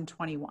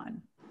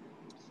 2021.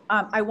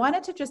 I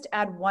wanted to just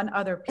add one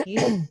other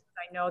piece.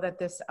 I know that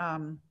this,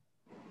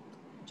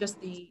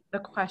 just the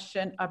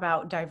question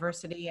about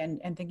diversity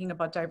and thinking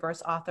about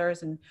diverse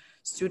authors and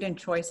student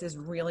choice is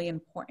really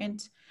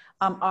important.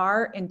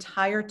 Our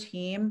entire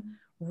team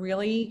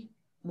really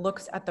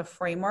looks at the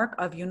framework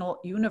of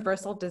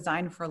universal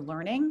design for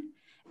learning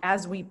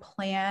as we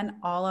plan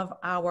all of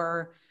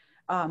our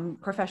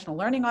professional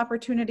learning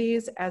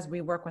opportunities, as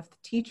we work with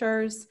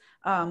teachers.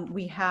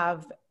 We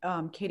have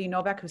Katie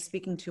Novak, who's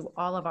speaking to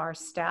all of our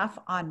staff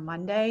on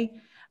Monday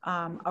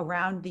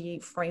around the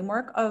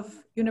framework of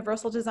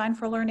universal design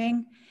for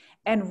learning.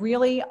 And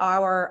really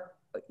our,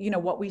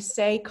 what we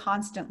say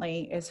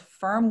constantly is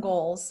firm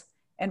goals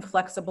and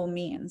flexible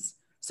means.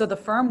 So the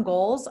firm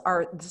goals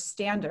are the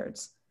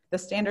standards. The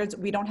standards,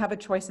 we don't have a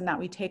choice in that.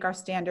 We take our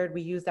standard,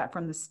 we use that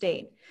from the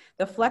state.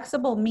 The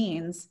flexible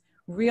means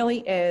really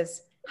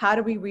is, how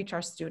do we reach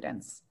our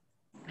students?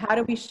 How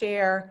do we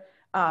share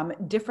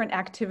different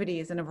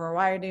activities in a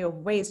variety of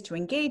ways to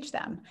engage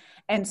them?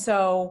 And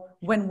so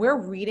when we're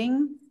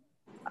reading,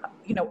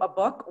 a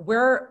book,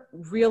 we're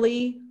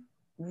really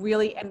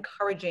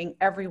encouraging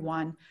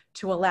everyone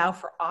to allow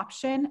for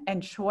option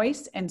and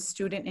choice and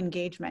student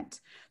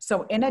engagement.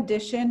 So in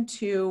addition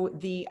to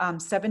the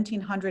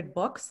 1,700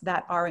 books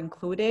that are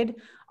included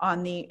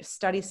on the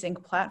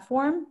StudySync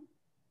platform,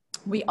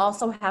 we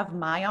also have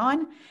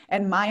MyOn,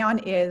 and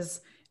MyOn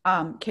is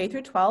K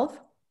through 12.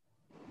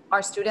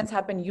 Our students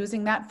have been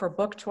using that for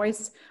book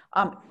choice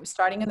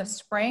starting in the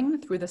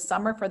spring through the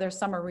summer for their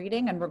summer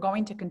reading, and we're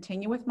going to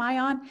continue with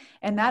MyOn.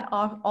 And that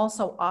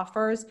also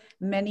offers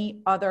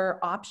many other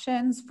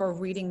options for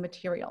reading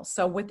materials.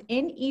 So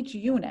within each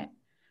unit,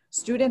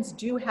 students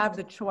do have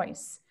the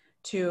choice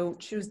to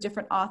choose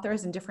different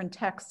authors and different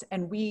texts,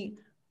 and we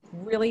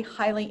really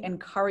highly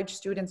encourage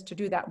students to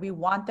do that. We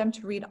want them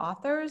to read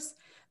authors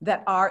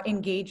that are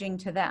engaging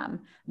to them,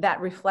 that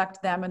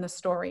reflect them in the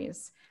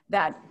stories,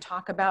 that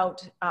talk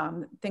about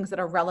things that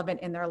are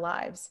relevant in their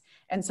lives.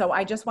 And so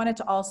I just wanted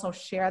to also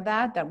share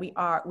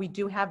that we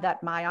do have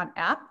that MyOn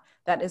app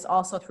that is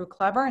also through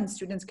Clever, and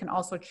students can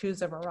also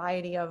choose a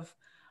variety of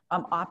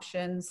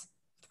options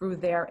through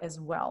there as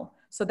well.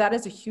 So that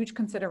is a huge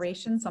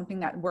consideration,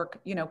 something that we're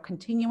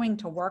continuing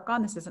to work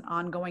on. This is an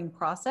ongoing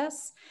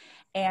process.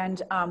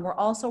 And we're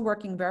also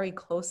working very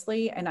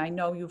closely, and I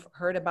know you've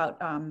heard about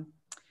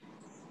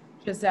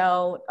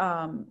Giselle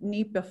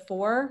Neep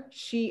before.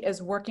 She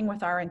is working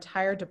with our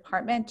entire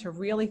department to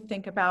really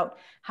think about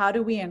how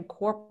do we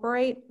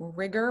incorporate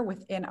rigor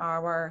within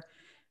our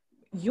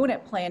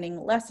unit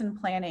planning, lesson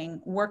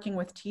planning, working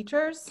with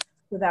teachers,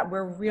 so that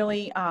we're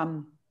really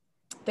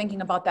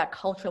thinking about that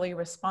culturally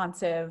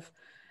responsive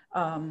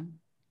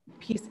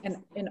piece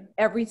in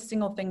every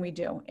single thing we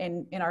do,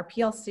 in our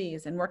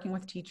PLCs and working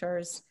with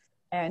teachers,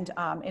 and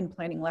in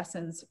planning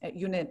lessons,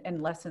 unit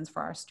and lessons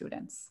for our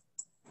students.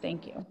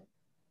 Thank you.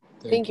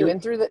 Thank you.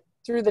 And through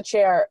the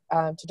chair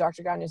to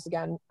Dr. Gagnos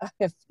again,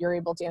 if you're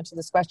able to answer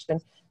this question.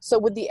 So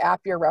with the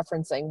app you're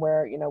referencing,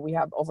 where we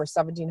have over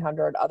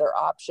 1,700 other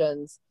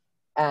options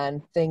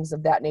and things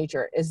of that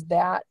nature, is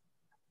that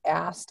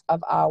asked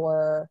of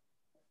our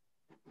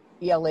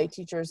ELA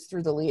teachers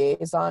through the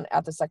liaison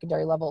at the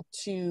secondary level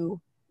to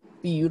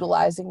be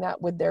utilizing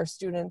that with their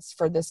students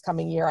for this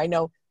coming year? I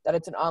know that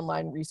it's an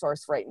online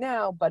resource right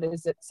now, but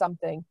is it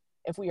something,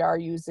 if we are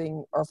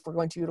using, or if we're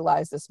going to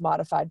utilize this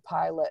modified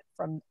pilot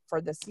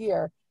for this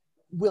year,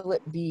 will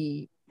it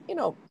be,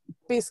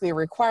 basically a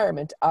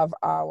requirement of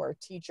our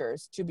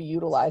teachers to be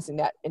utilizing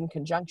that in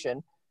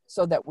conjunction,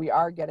 so that we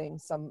are getting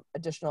some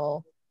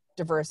additional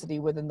diversity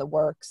within the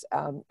works.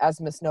 As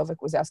Ms.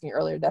 Novick was asking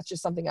earlier, that's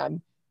just something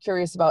I'm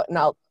curious about. And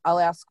I'll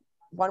ask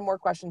one more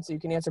question so you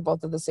can answer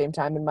both at the same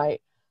time. And my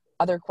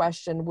other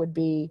question would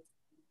be,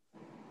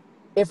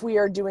 if we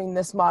are doing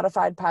this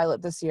modified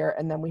pilot this year,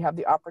 and then we have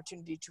the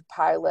opportunity to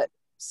pilot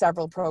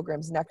several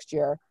programs next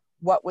year,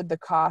 what would the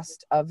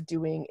cost of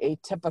doing a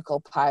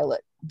typical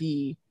pilot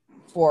be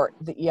for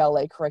the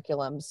ELA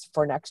curriculums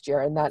for next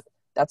year? And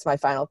that's my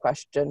final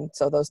question.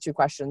 So those two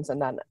questions,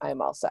 and then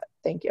I'm all set.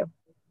 Thank you.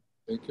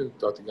 Thank you.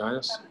 Dr.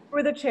 Gaius?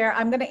 Through the chair,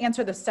 I'm going to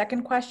answer the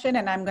second question,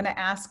 and I'm going to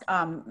ask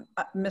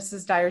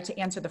Mrs. Dyer to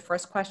answer the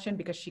first question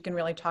because she can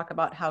really talk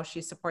about how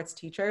she supports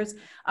teachers.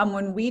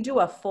 When we do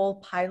a full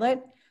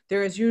pilot,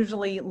 there is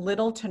usually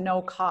little to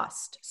no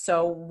cost.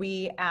 So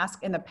we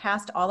ask, in the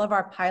past, all of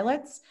our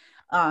pilots,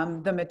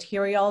 the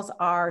materials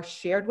are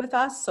shared with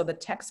us. So the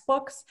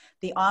textbooks,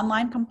 the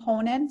online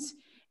components,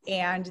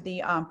 and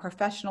the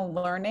professional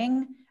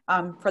learning.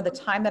 For the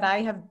time that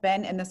I have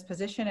been in this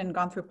position and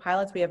gone through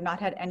pilots, we have not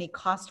had any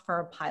cost for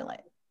a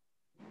pilot.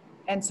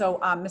 And so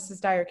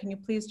Mrs. Dyer, can you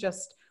please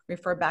just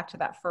refer back to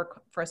that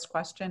first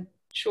question?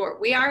 Sure.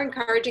 We are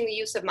encouraging the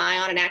use of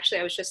MyOn, and actually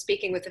I was just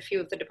speaking with a few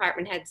of the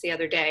department heads the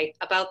other day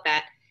about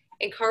that,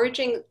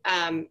 encouraging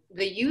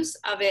the use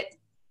of it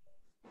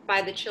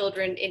by the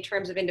children in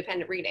terms of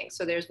independent reading.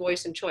 So there's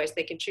voice and choice.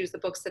 They can choose the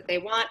books that they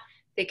want.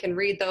 They can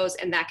read those,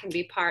 and that can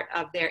be part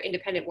of their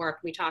independent work.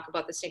 We talk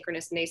about the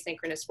synchronous and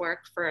asynchronous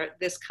work for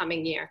this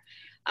coming year.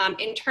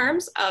 In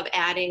terms of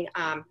adding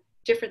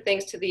different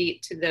things to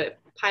the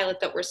pilot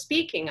that we're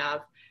speaking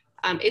of,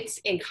 it's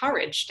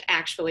encouraged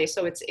actually.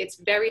 So it's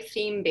very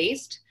theme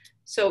based.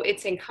 So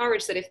it's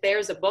encouraged that if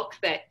there's a book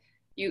that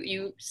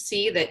you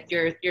see that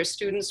your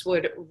students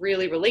would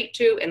really relate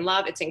to and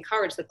love, it's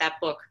encouraged that that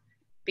book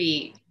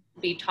be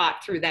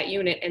taught through that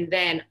unit, and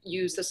then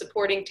use the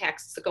supporting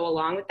texts to go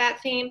along with that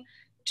theme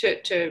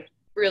to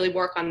really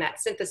work on that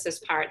synthesis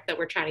part that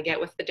we're trying to get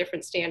with the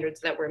different standards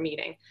that we're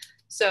meeting.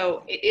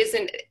 So it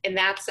isn't, and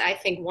that's, I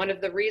think, one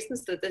of the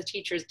reasons that the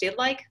teachers did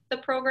like the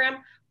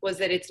program was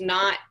that it's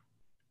not,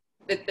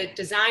 that the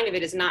design of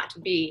it is not to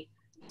be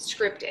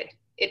scripted.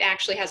 It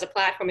actually has a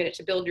platform in it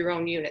to build your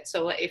own unit.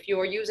 So if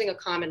you're using a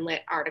Common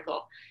Lit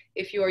article,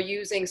 if you're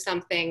using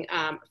something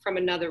from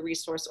another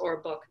resource or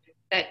a book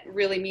that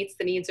really meets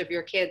the needs of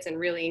your kids and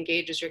really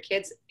engages your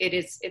kids,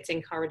 it's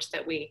encouraged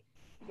that we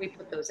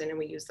put those in and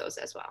we use those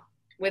as well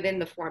within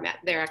the format.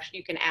 They're actually,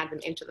 you can add them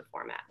into the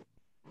format.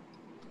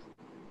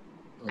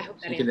 I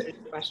hope that answers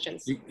the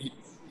questions.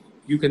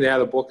 You can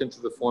add a book into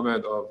the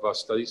format of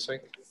StudySync.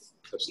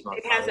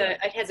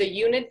 It has a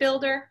unit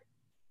builder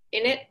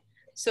in it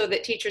so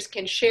that teachers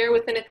can share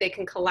within it. They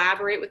can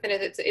collaborate within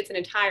it. It's an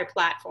entire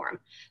platform.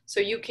 So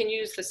you can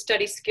use the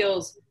study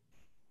skills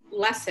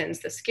lessons,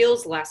 the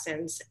skills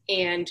lessons,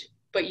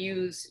 but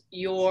use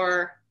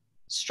your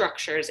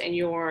structures and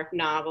your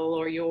novel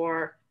or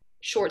your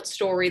short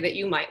story that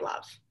you might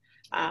love.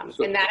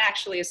 And that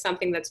actually is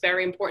something that's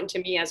very important to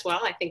me as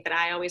well. I think that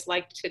I always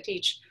liked to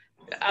teach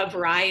a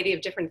variety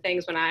of different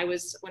things when I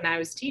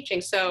was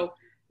teaching. So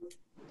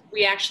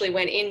we actually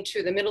went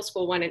into the middle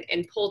school one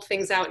and pulled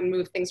things out and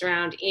moved things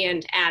around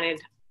and added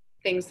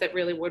things that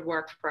really would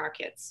work for our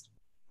kids.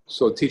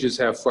 So teachers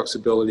have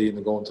flexibility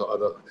in going to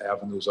other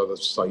avenues, other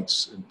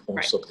sites, and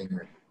pulling something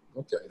in.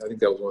 Okay, I think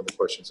that was one of the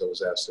questions that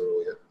was asked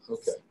earlier.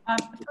 Okay,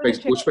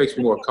 which makes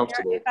me more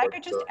comfortable. If I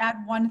could just add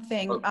one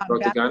thing back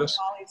to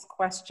Molly's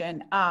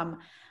question.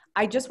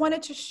 I just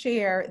wanted to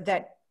share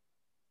that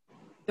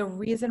the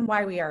reason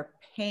why we are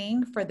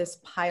paying for this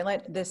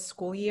pilot this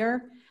school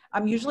year,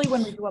 usually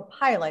when we do a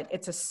pilot,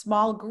 it's a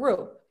small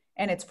group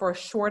and it's for a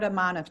short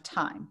amount of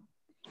time.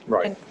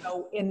 Right. And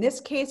so in this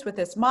case, with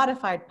this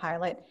modified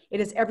pilot, it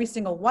is every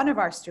single one of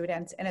our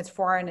students and it's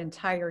for an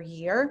entire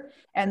year.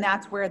 And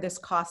that's where this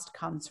cost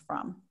comes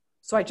from.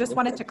 So I just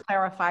wanted to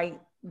clarify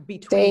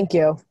between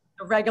the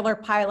regular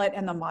pilot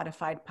and the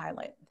modified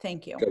pilot.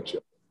 Thank you.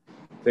 Gotcha.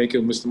 Thank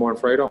you, Mr.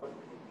 Monfredo.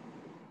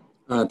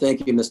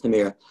 Thank you, Mr.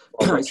 Mayor.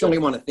 I certainly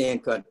want to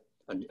thank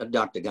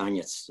Dr.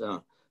 Gagnes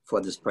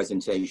for this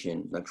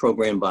presentation. The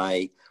program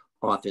by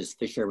authors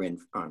Fisher and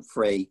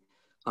Frey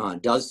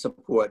does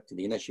support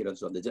the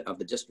initiatives of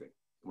the district.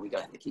 We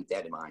got to keep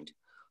that in mind.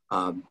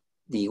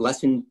 The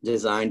lesson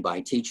designed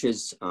by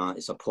teachers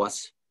is a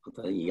plus.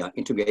 The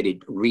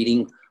integrated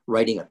reading,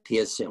 writing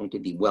appears certainly to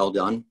be well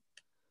done.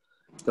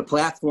 The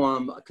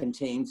platform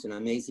contains an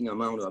amazing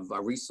amount of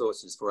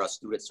resources for our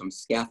students, from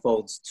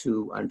scaffolds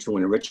to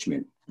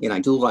enrichment. And I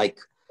do like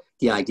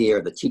the idea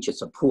of the teacher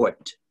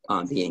support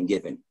being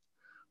given.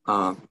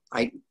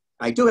 I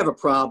do have a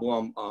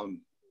problem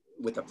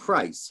with the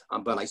price,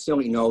 but I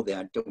certainly know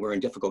that we're in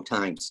difficult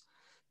times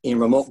in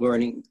remote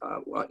learning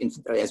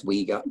as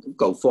we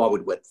go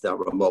forward with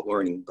remote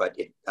learning, but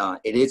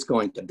it is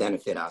going to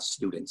benefit our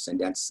students, and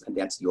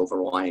that's the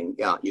overlying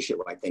issue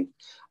I think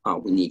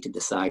we need to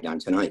decide on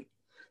tonight.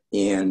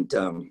 And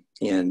I'm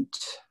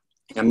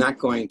not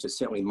going to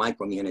certainly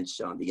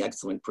micromanage the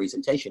excellent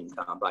presentation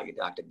by you,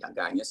 Dr.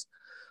 Gagnes.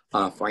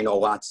 For I know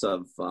lots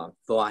of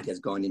thought has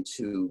gone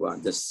into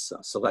this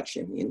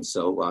selection. And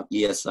so,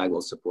 yes, I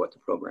will support the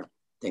program.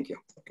 Thank you.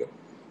 Okay.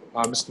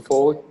 Mr.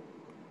 Foley?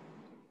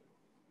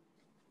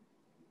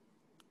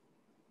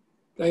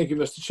 Thank you,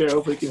 Mr. Chair.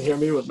 Hopefully you can hear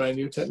me with my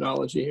new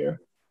technology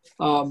here.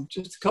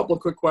 Just a couple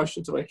of quick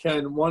questions if I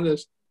can. One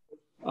is,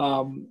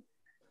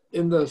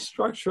 in the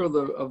structure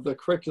of the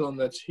curriculum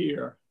that's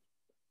here,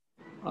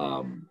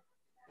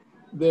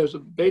 there's a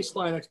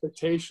baseline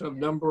expectation of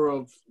number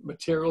of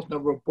materials,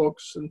 number of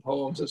books and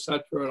poems,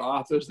 etc., and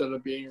authors that are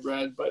being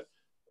read, but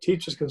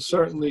teachers can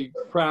certainly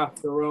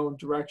craft their own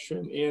direction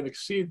and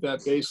exceed that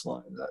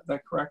baseline. Is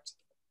that correct?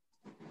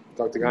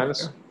 Dr.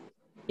 Gaines?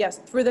 Yes,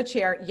 through the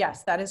chair,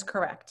 yes, that is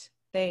correct.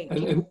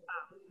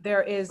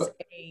 There is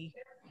a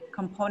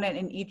component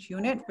in each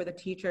unit for the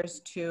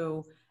teachers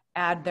to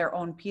add their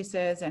own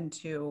pieces and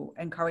to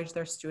encourage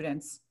their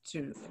students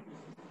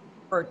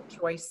for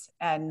choice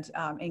and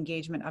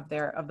engagement of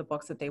the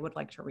books that they would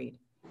like to read.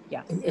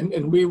 Yes.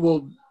 And we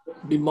will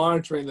be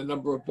monitoring the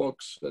number of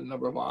books, the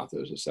number of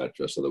authors,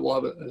 etc., so that we'll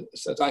have a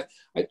sense.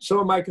 Some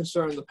of my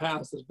concern in the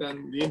past has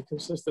been the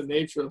inconsistent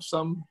nature of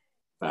some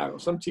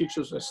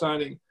teachers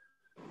assigning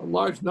a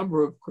large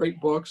number of great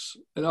books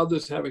and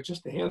others having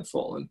just a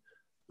handful, and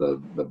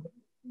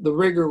the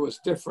rigor was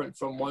different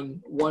from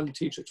one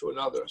teacher to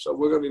another. So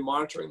we're going to be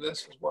monitoring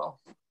this as well.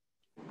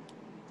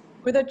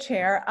 For the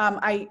chair,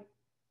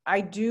 I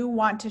do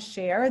want to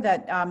share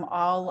that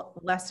all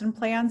lesson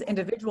plans,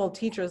 individual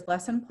teachers'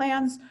 lesson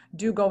plans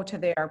do go to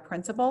their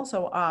principal.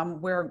 So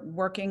we're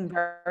working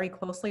very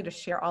closely to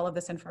share all of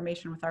this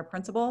information with our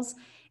principals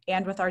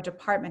and with our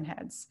department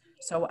heads.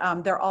 So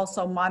they're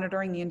also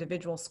monitoring the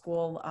individual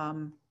school,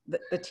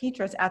 the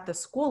teachers at the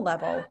school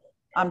level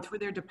through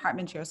their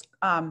department chairs.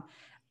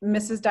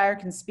 Mrs. Dyer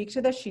can speak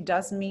to this. She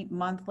does meet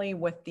monthly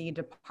with the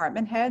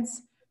department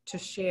heads to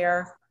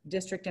share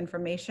district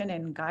information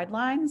and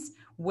guidelines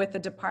with the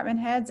department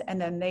heads,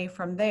 and then they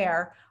from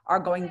there are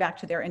going back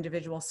to their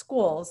individual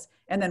schools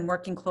and then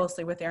working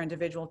closely with their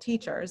individual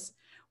teachers.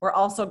 We're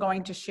also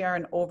going to share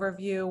an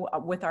overview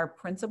with our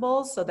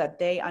principals so that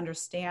they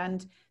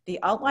understand the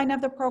outline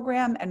of the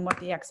program and what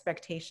the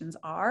expectations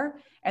are,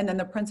 and then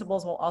the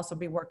principals will also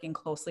be working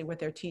closely with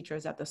their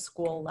teachers at the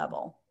school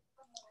level.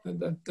 And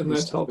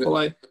that's helpful.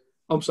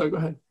 I'm sorry, go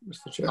ahead,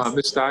 Mr. Chair.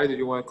 Ms. Dye, did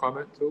you want to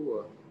comment too?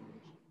 Or?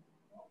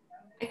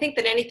 I think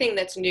that anything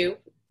that's new,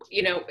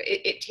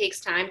 it takes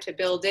time to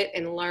build it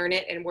and learn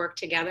it and work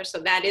together. So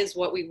that is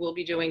what we will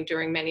be doing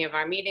during many of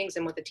our meetings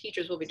and what the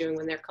teachers will be doing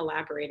when they're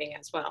collaborating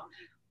as well.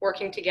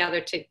 Working together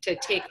to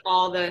take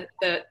all the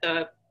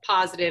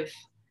positive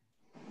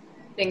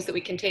things that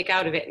we can take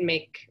out of it and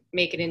make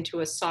it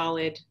into a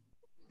solid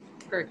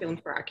curriculum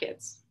for our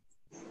kids.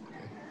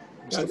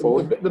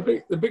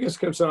 The biggest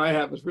concern I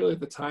have is really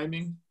the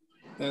timing.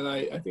 And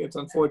I think it's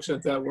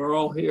unfortunate that we're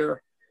all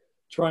here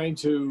trying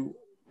to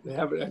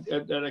have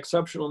an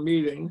exceptional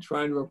meeting,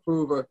 trying to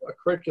approve a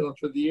curriculum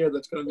for the year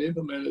that's going to be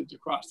implemented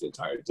across the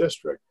entire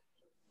district.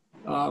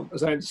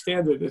 As I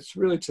understand it, it's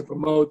really to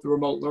promote the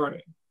remote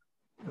learning.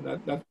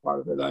 And that's part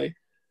of it.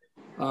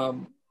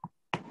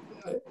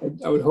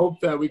 I would hope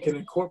that we can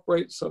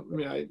incorporate some,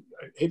 I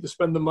hate to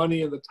spend the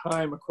money and the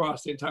time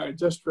across the entire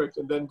district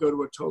and then go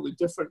to a totally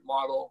different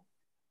model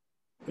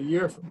a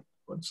year from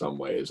in some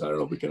ways. I don't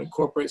know if we can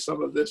incorporate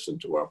some of this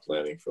into our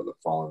planning for the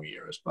following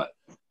years, but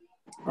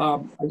I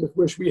just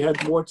wish we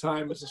had more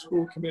time as a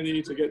school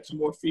committee to get some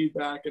more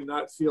feedback and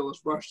not feel as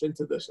rushed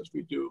into this as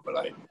we do. But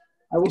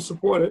I will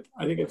support it.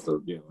 I think it's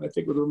I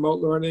think with remote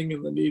learning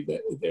and the need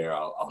that there,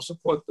 I'll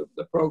support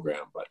the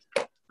program. But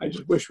I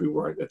just wish we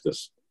weren't at the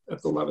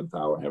 11th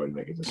hour having to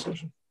make a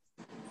decision.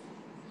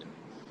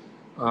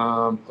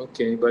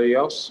 Okay, anybody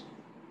else?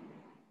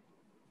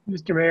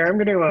 Mr. Mayor, I'm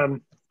going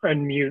to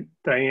unmute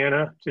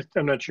Diana.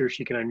 I'm not sure if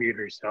she can unmute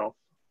herself.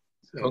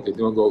 So. Okay,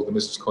 then we'll go to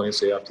Mrs.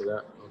 Clancy after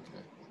that.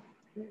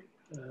 Okay.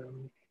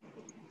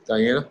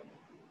 Diana?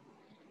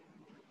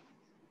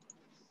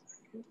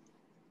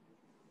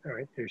 All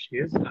right, there she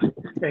is.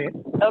 Okay,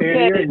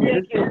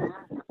 thank you.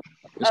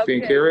 Ms.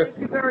 Biancaria? Thank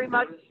you very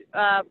much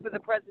for the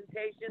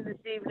presentation this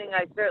evening.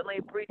 I certainly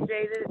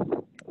appreciate it.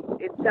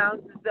 It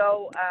sounds as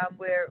though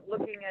we're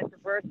looking at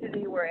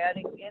diversity. We're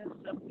adding in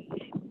some new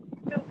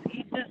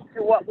pieces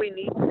to what we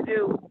need to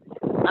do.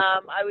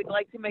 I would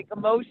like to make a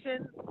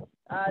motion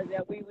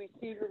that we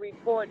receive a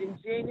report in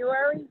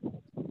January,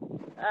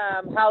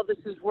 how this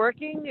is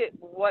working,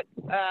 what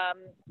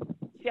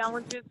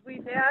challenges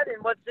we've had,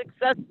 and what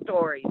success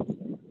stories.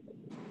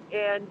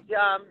 And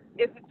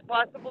if it's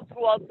possible to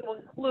also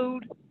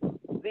include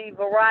the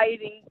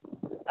variety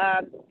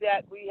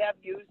that we have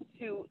used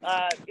to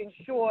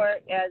ensure,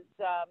 as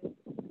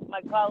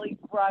my colleague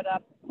brought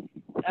up,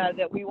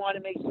 that we want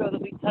to make sure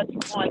that we touch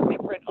upon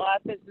different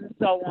authors and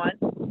so on,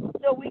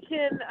 so we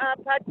can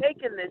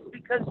partake in this,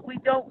 because we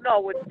don't know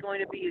what's going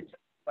to be in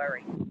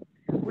January.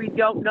 We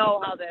don't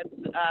know how that's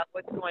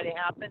what's going to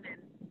happen,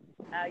 and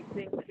I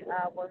think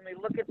when we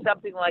look at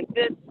something like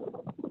this,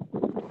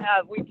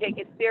 we take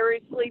it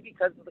seriously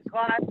because of the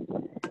cost,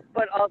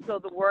 but also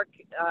the work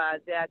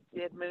that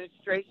the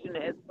administration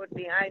has put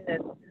behind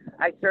this.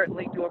 I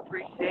certainly do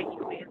appreciate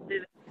you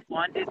answered and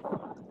responded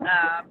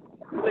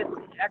with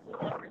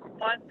excellent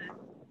responses.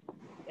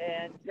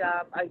 And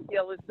I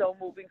feel as though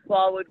moving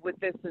forward with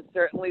this is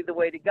certainly the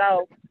way to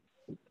go.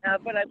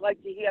 But I'd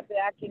like to hear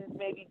back in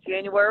maybe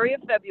January or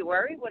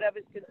February,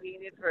 whatever's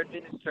convenient for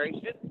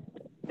administration.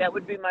 That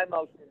would be my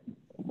motion.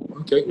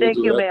 Okay. Thank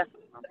you, Mayor.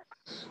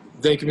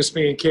 Thank you, Ms.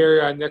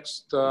 Carey. Our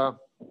next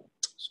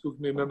school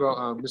committee member,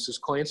 Mrs.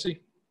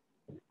 Clancy.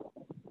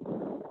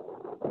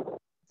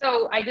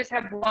 So I just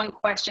have one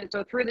question.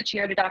 So through the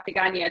chair to Dr.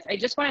 Gagnez, I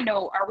just want to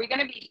know, are we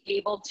going to be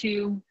able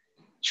to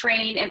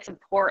train and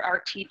support our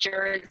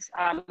teachers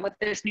with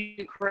this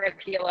new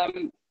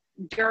curriculum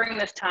during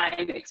this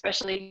time,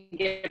 especially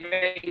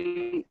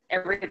given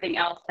everything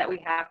else that we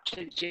have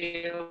to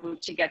do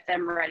to get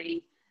them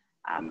ready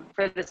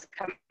for this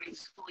coming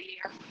school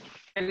year?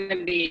 Is it going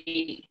to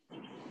be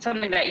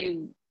something that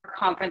you are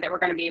confident that we're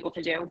going to be able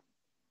to do?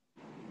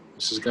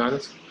 Mrs.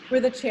 Gagnez?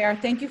 Through the chair,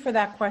 thank you for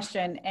that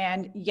question.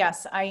 And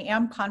yes, I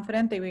am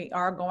confident that we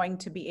are going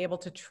to be able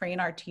to train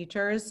our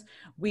teachers.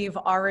 We've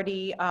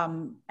already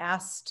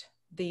asked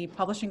the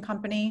publishing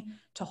company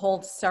to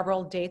hold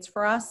several dates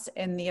for us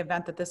in the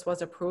event that this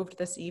was approved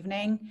this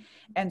evening.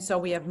 And so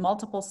we have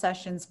multiple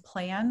sessions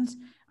planned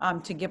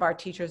to give our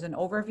teachers an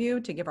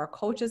overview, to give our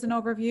coaches an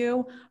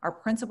overview. Our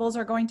principals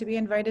are going to be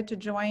invited to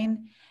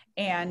join.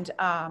 And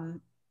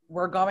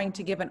we're going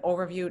to give an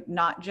overview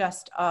not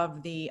just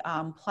of the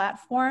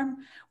platform.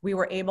 We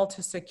were able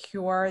to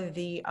secure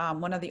the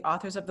one of the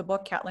authors of the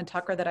book, Catlin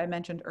Tucker, that I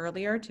mentioned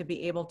earlier, to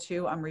be able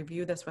to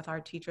review this with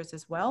our teachers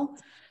as well.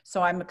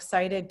 So I'm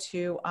excited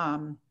to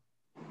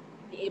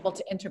be able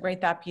to integrate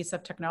that piece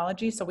of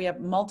technology. So we have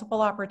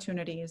multiple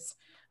opportunities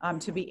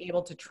to be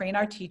able to train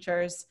our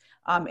teachers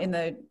in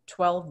the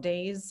 12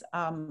 days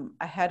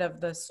ahead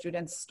of the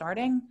students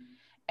starting.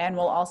 And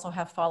we'll also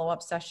have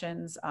follow-up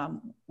sessions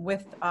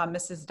with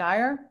Mrs.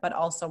 Dyer, but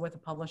also with the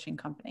publishing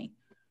company.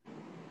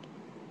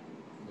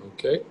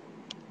 Okay.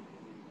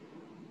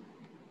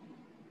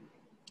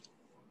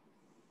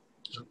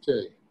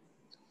 Okay.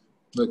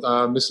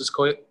 Mrs.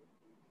 Clint.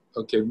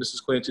 Okay,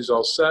 Mrs. Clancy's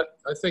all set.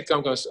 I think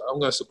I'm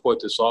gonna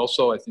support this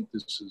also. I think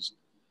this is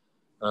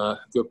a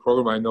good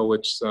program. I know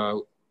it's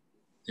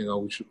you know,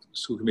 we should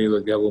school committee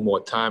get a little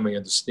more time. I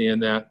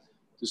understand that.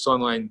 This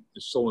online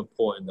is so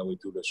important that we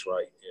do this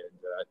right. And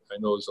I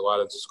know there's a lot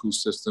of school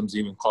systems,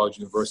 even college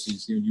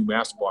universities, even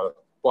UMass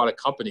bought a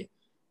company,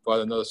 bought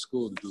another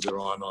school to do their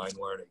online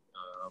learning.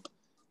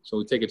 So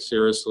we take it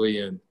seriously,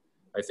 and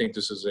I think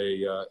this is a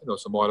you know,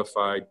 it's a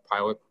modified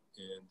pilot,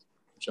 and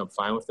which I'm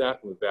fine with that.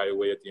 We'll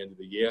evaluate at the end of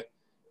the year,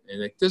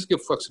 and it does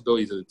give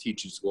flexibility to the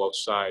teachers to go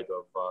outside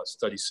of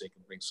study sync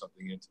and bring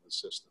something into the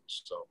system.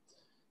 So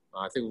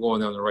I think we're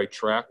going down the right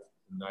track,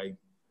 and I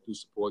do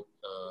support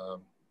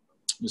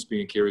Ms.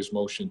 Biancheri's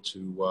motion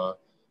to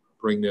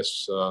bring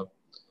this,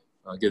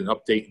 get an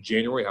update in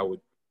January, how we're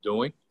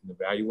doing, and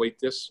evaluate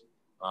this.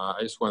 I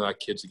just want our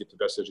kids to get the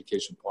best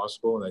education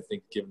possible, and I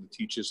think giving the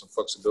teachers some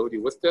flexibility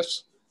with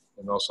this,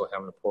 and also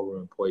having a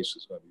program in place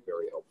is going to be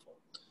very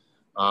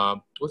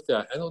helpful. With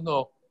that, I don't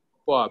know,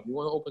 Bob, you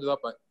want to open it up?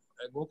 I'm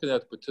looking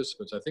at the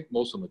participants. I think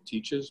most of them are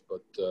teachers,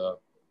 but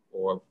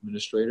or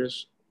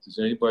administrators. Does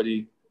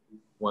anybody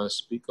want to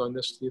speak on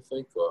this, do you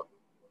think? Or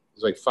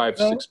there's like 5,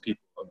 6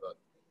 people on that.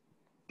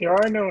 There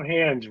are no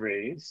hands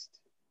raised.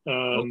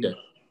 Okay.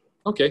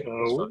 Okay.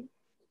 So,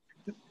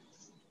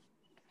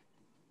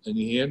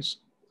 any hands?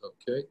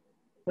 Okay.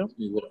 Nope.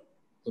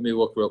 Let me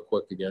look real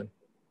quick again.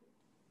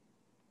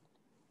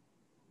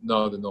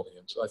 No, there are no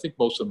hands. I think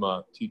most of them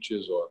are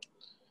teachers or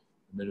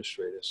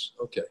administrators.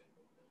 Okay.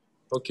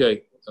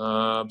 Okay.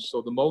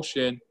 So the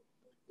motion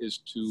is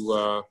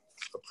to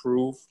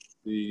approve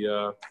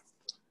the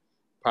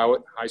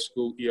pilot high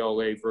school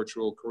ELA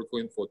virtual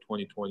curriculum for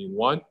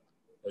 2021,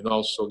 and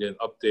also get an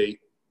update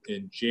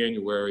in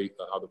January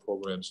how the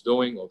program's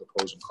doing, or the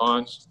pros and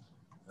cons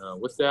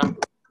with that.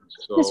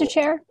 So, Mr.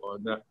 Chair?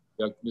 On that,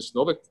 Ms.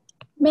 Novick?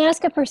 May I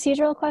ask a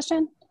procedural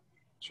question?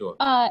 Sure.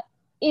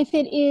 If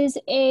it is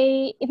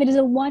a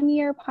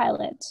 1-year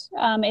pilot,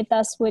 it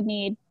thus would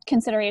need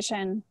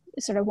consideration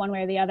sort of one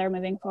way or the other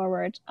moving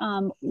forward.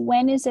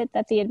 When is it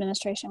that the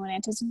administration would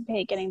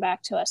anticipate getting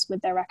back to us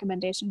with their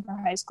recommendation for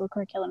high school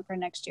curriculum for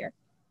next year?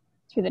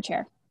 Through the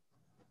chair.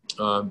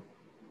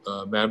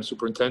 Madam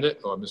Superintendent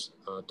or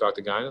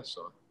Dr. Gagnez?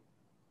 So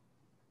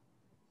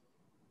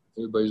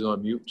everybody's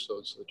on mute, so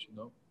let's let you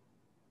know.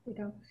 We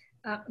go.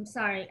 I'm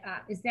sorry.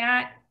 Is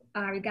that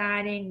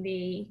regarding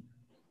the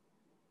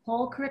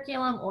whole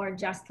curriculum or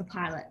just the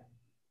pilot?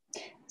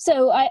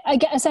 So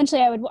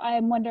essentially,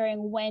 I'm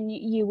wondering when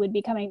you would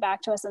be coming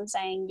back to us and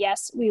saying,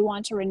 yes, we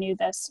want to renew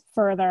this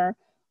further,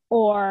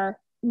 or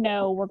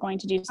no, we're going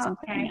to do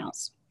something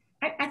else.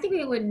 I think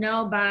we would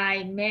know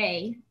by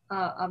May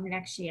of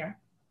next year.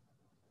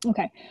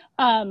 Okay.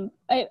 I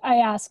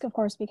ask, of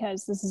course,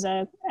 because this is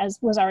as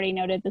was already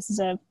noted, this is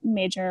a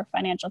major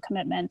financial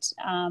commitment,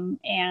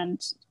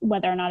 and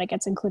whether or not it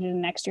gets included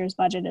in next year's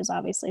budget is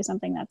obviously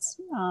something that's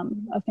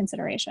of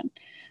consideration.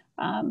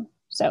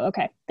 So,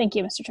 okay. Thank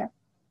you, Mr. Chair.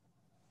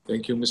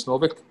 Thank you, Ms.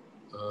 Novick.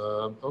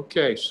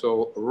 Okay,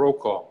 so a roll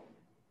call.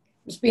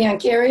 Ms.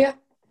 Biancaria?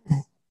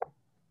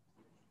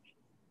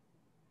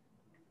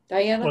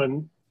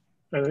 Diana?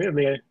 Let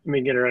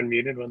me get her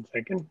unmuted 1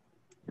 second.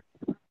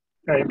 All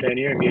right,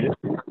 Danny, you're muted.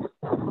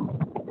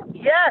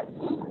 Yes.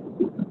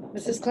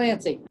 Mrs.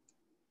 Clancy?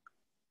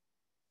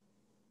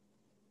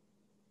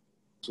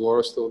 Is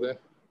Laura still there?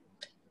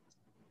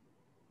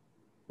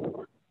 I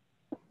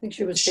think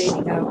she was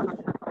fading out.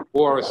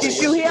 Laura, Did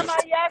you hear my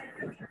yes?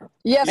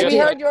 Yes, Yes. we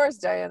heard yours,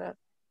 Diana.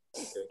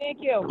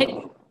 Thank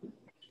you.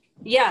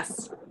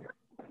 Yes.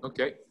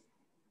 Okay.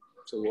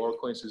 So Laura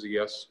Clancy is a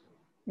yes.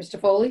 Mr.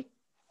 Foley?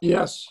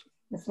 Yes.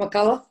 Ms.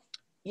 McCullough?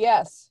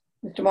 Yes.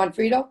 Mr.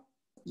 Monfredo?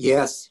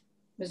 Yes.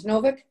 Ms.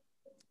 Novick?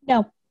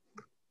 No.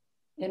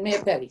 And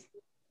Mayor Petty?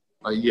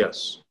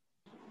 Yes.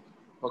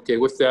 Okay,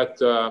 with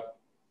that, I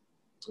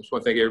just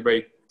want to thank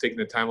everybody for taking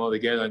the time out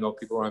again. I know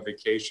people are on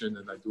vacation,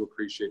 and I do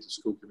appreciate the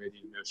school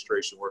committee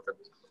administration working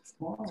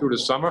through the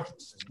summer.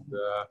 And,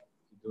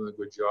 you're doing a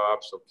good job,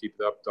 so keep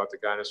it up. Dr.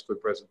 Guinness,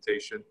 good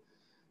presentation.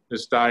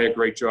 Ms. Dyer,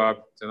 great job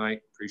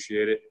tonight.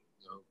 Appreciate it.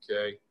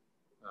 Okay.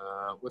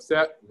 With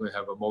that, we're going to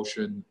have a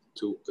motion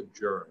to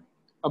adjourn.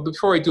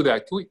 Before I do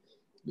that, can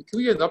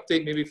we get an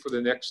update maybe for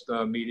the next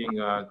meeting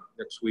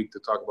next week to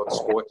talk about the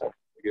sports?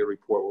 We get a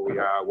report where we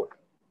are,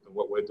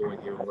 what we're doing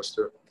here in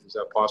Worcester. Is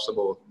that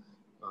possible?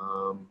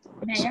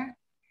 Mayor?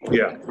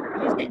 Yeah.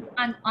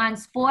 On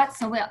sports,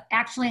 so we'll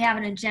actually have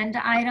an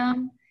agenda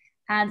item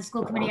the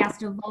school committee has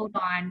to vote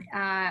on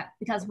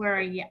because we're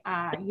a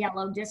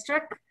yellow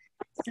district.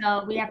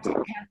 So we have to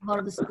have a vote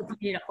of the school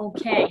committee to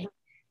okay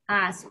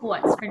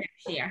sports for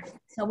next year.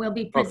 So we'll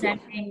be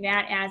presenting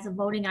that as a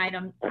voting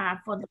item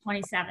for the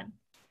 27th.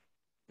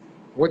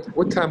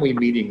 What time are we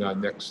meeting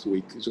next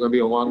week? Is it going to be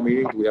a long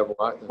meeting? Do we have a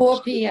lot?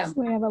 4 p.m.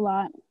 We have a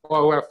lot.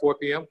 Oh, we're at 4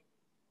 p.m.?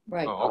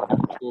 Right. Oh, okay.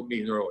 We'll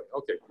meet early.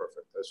 Okay,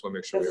 perfect. I just want to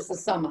make sure. Because it's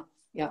the summer.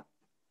 Yeah.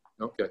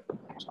 Okay,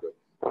 that's good.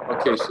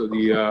 Okay, so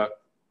the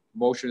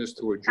motion is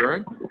to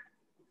adjourn.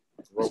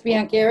 Ms.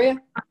 Biancaria?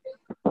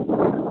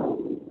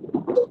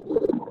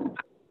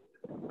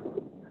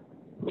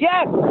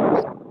 Yes.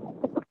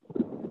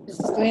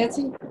 Mrs.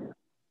 Clancy?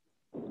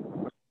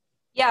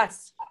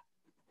 Yes.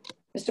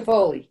 Mr.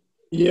 Foley?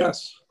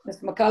 Yes. Ms.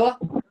 McCullough?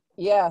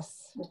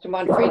 Yes. Mr.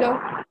 Monfredo?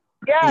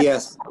 Yes.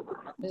 Yes.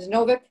 Ms.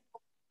 Novick?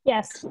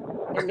 Yes.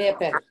 And Mayor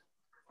Petty?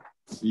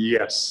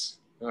 Yes.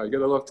 You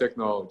gotta love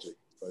technology.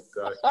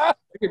 But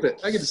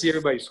I get to see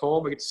everybody's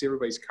home. I get to see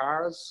everybody's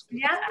cars.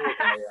 Yeah.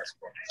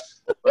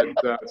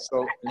 But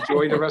so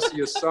enjoy the rest of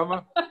your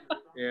summer,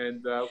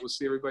 and we'll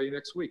see everybody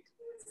next week.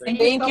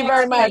 Thank you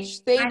very much.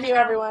 Thank you,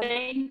 everyone.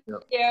 Thank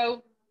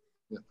you.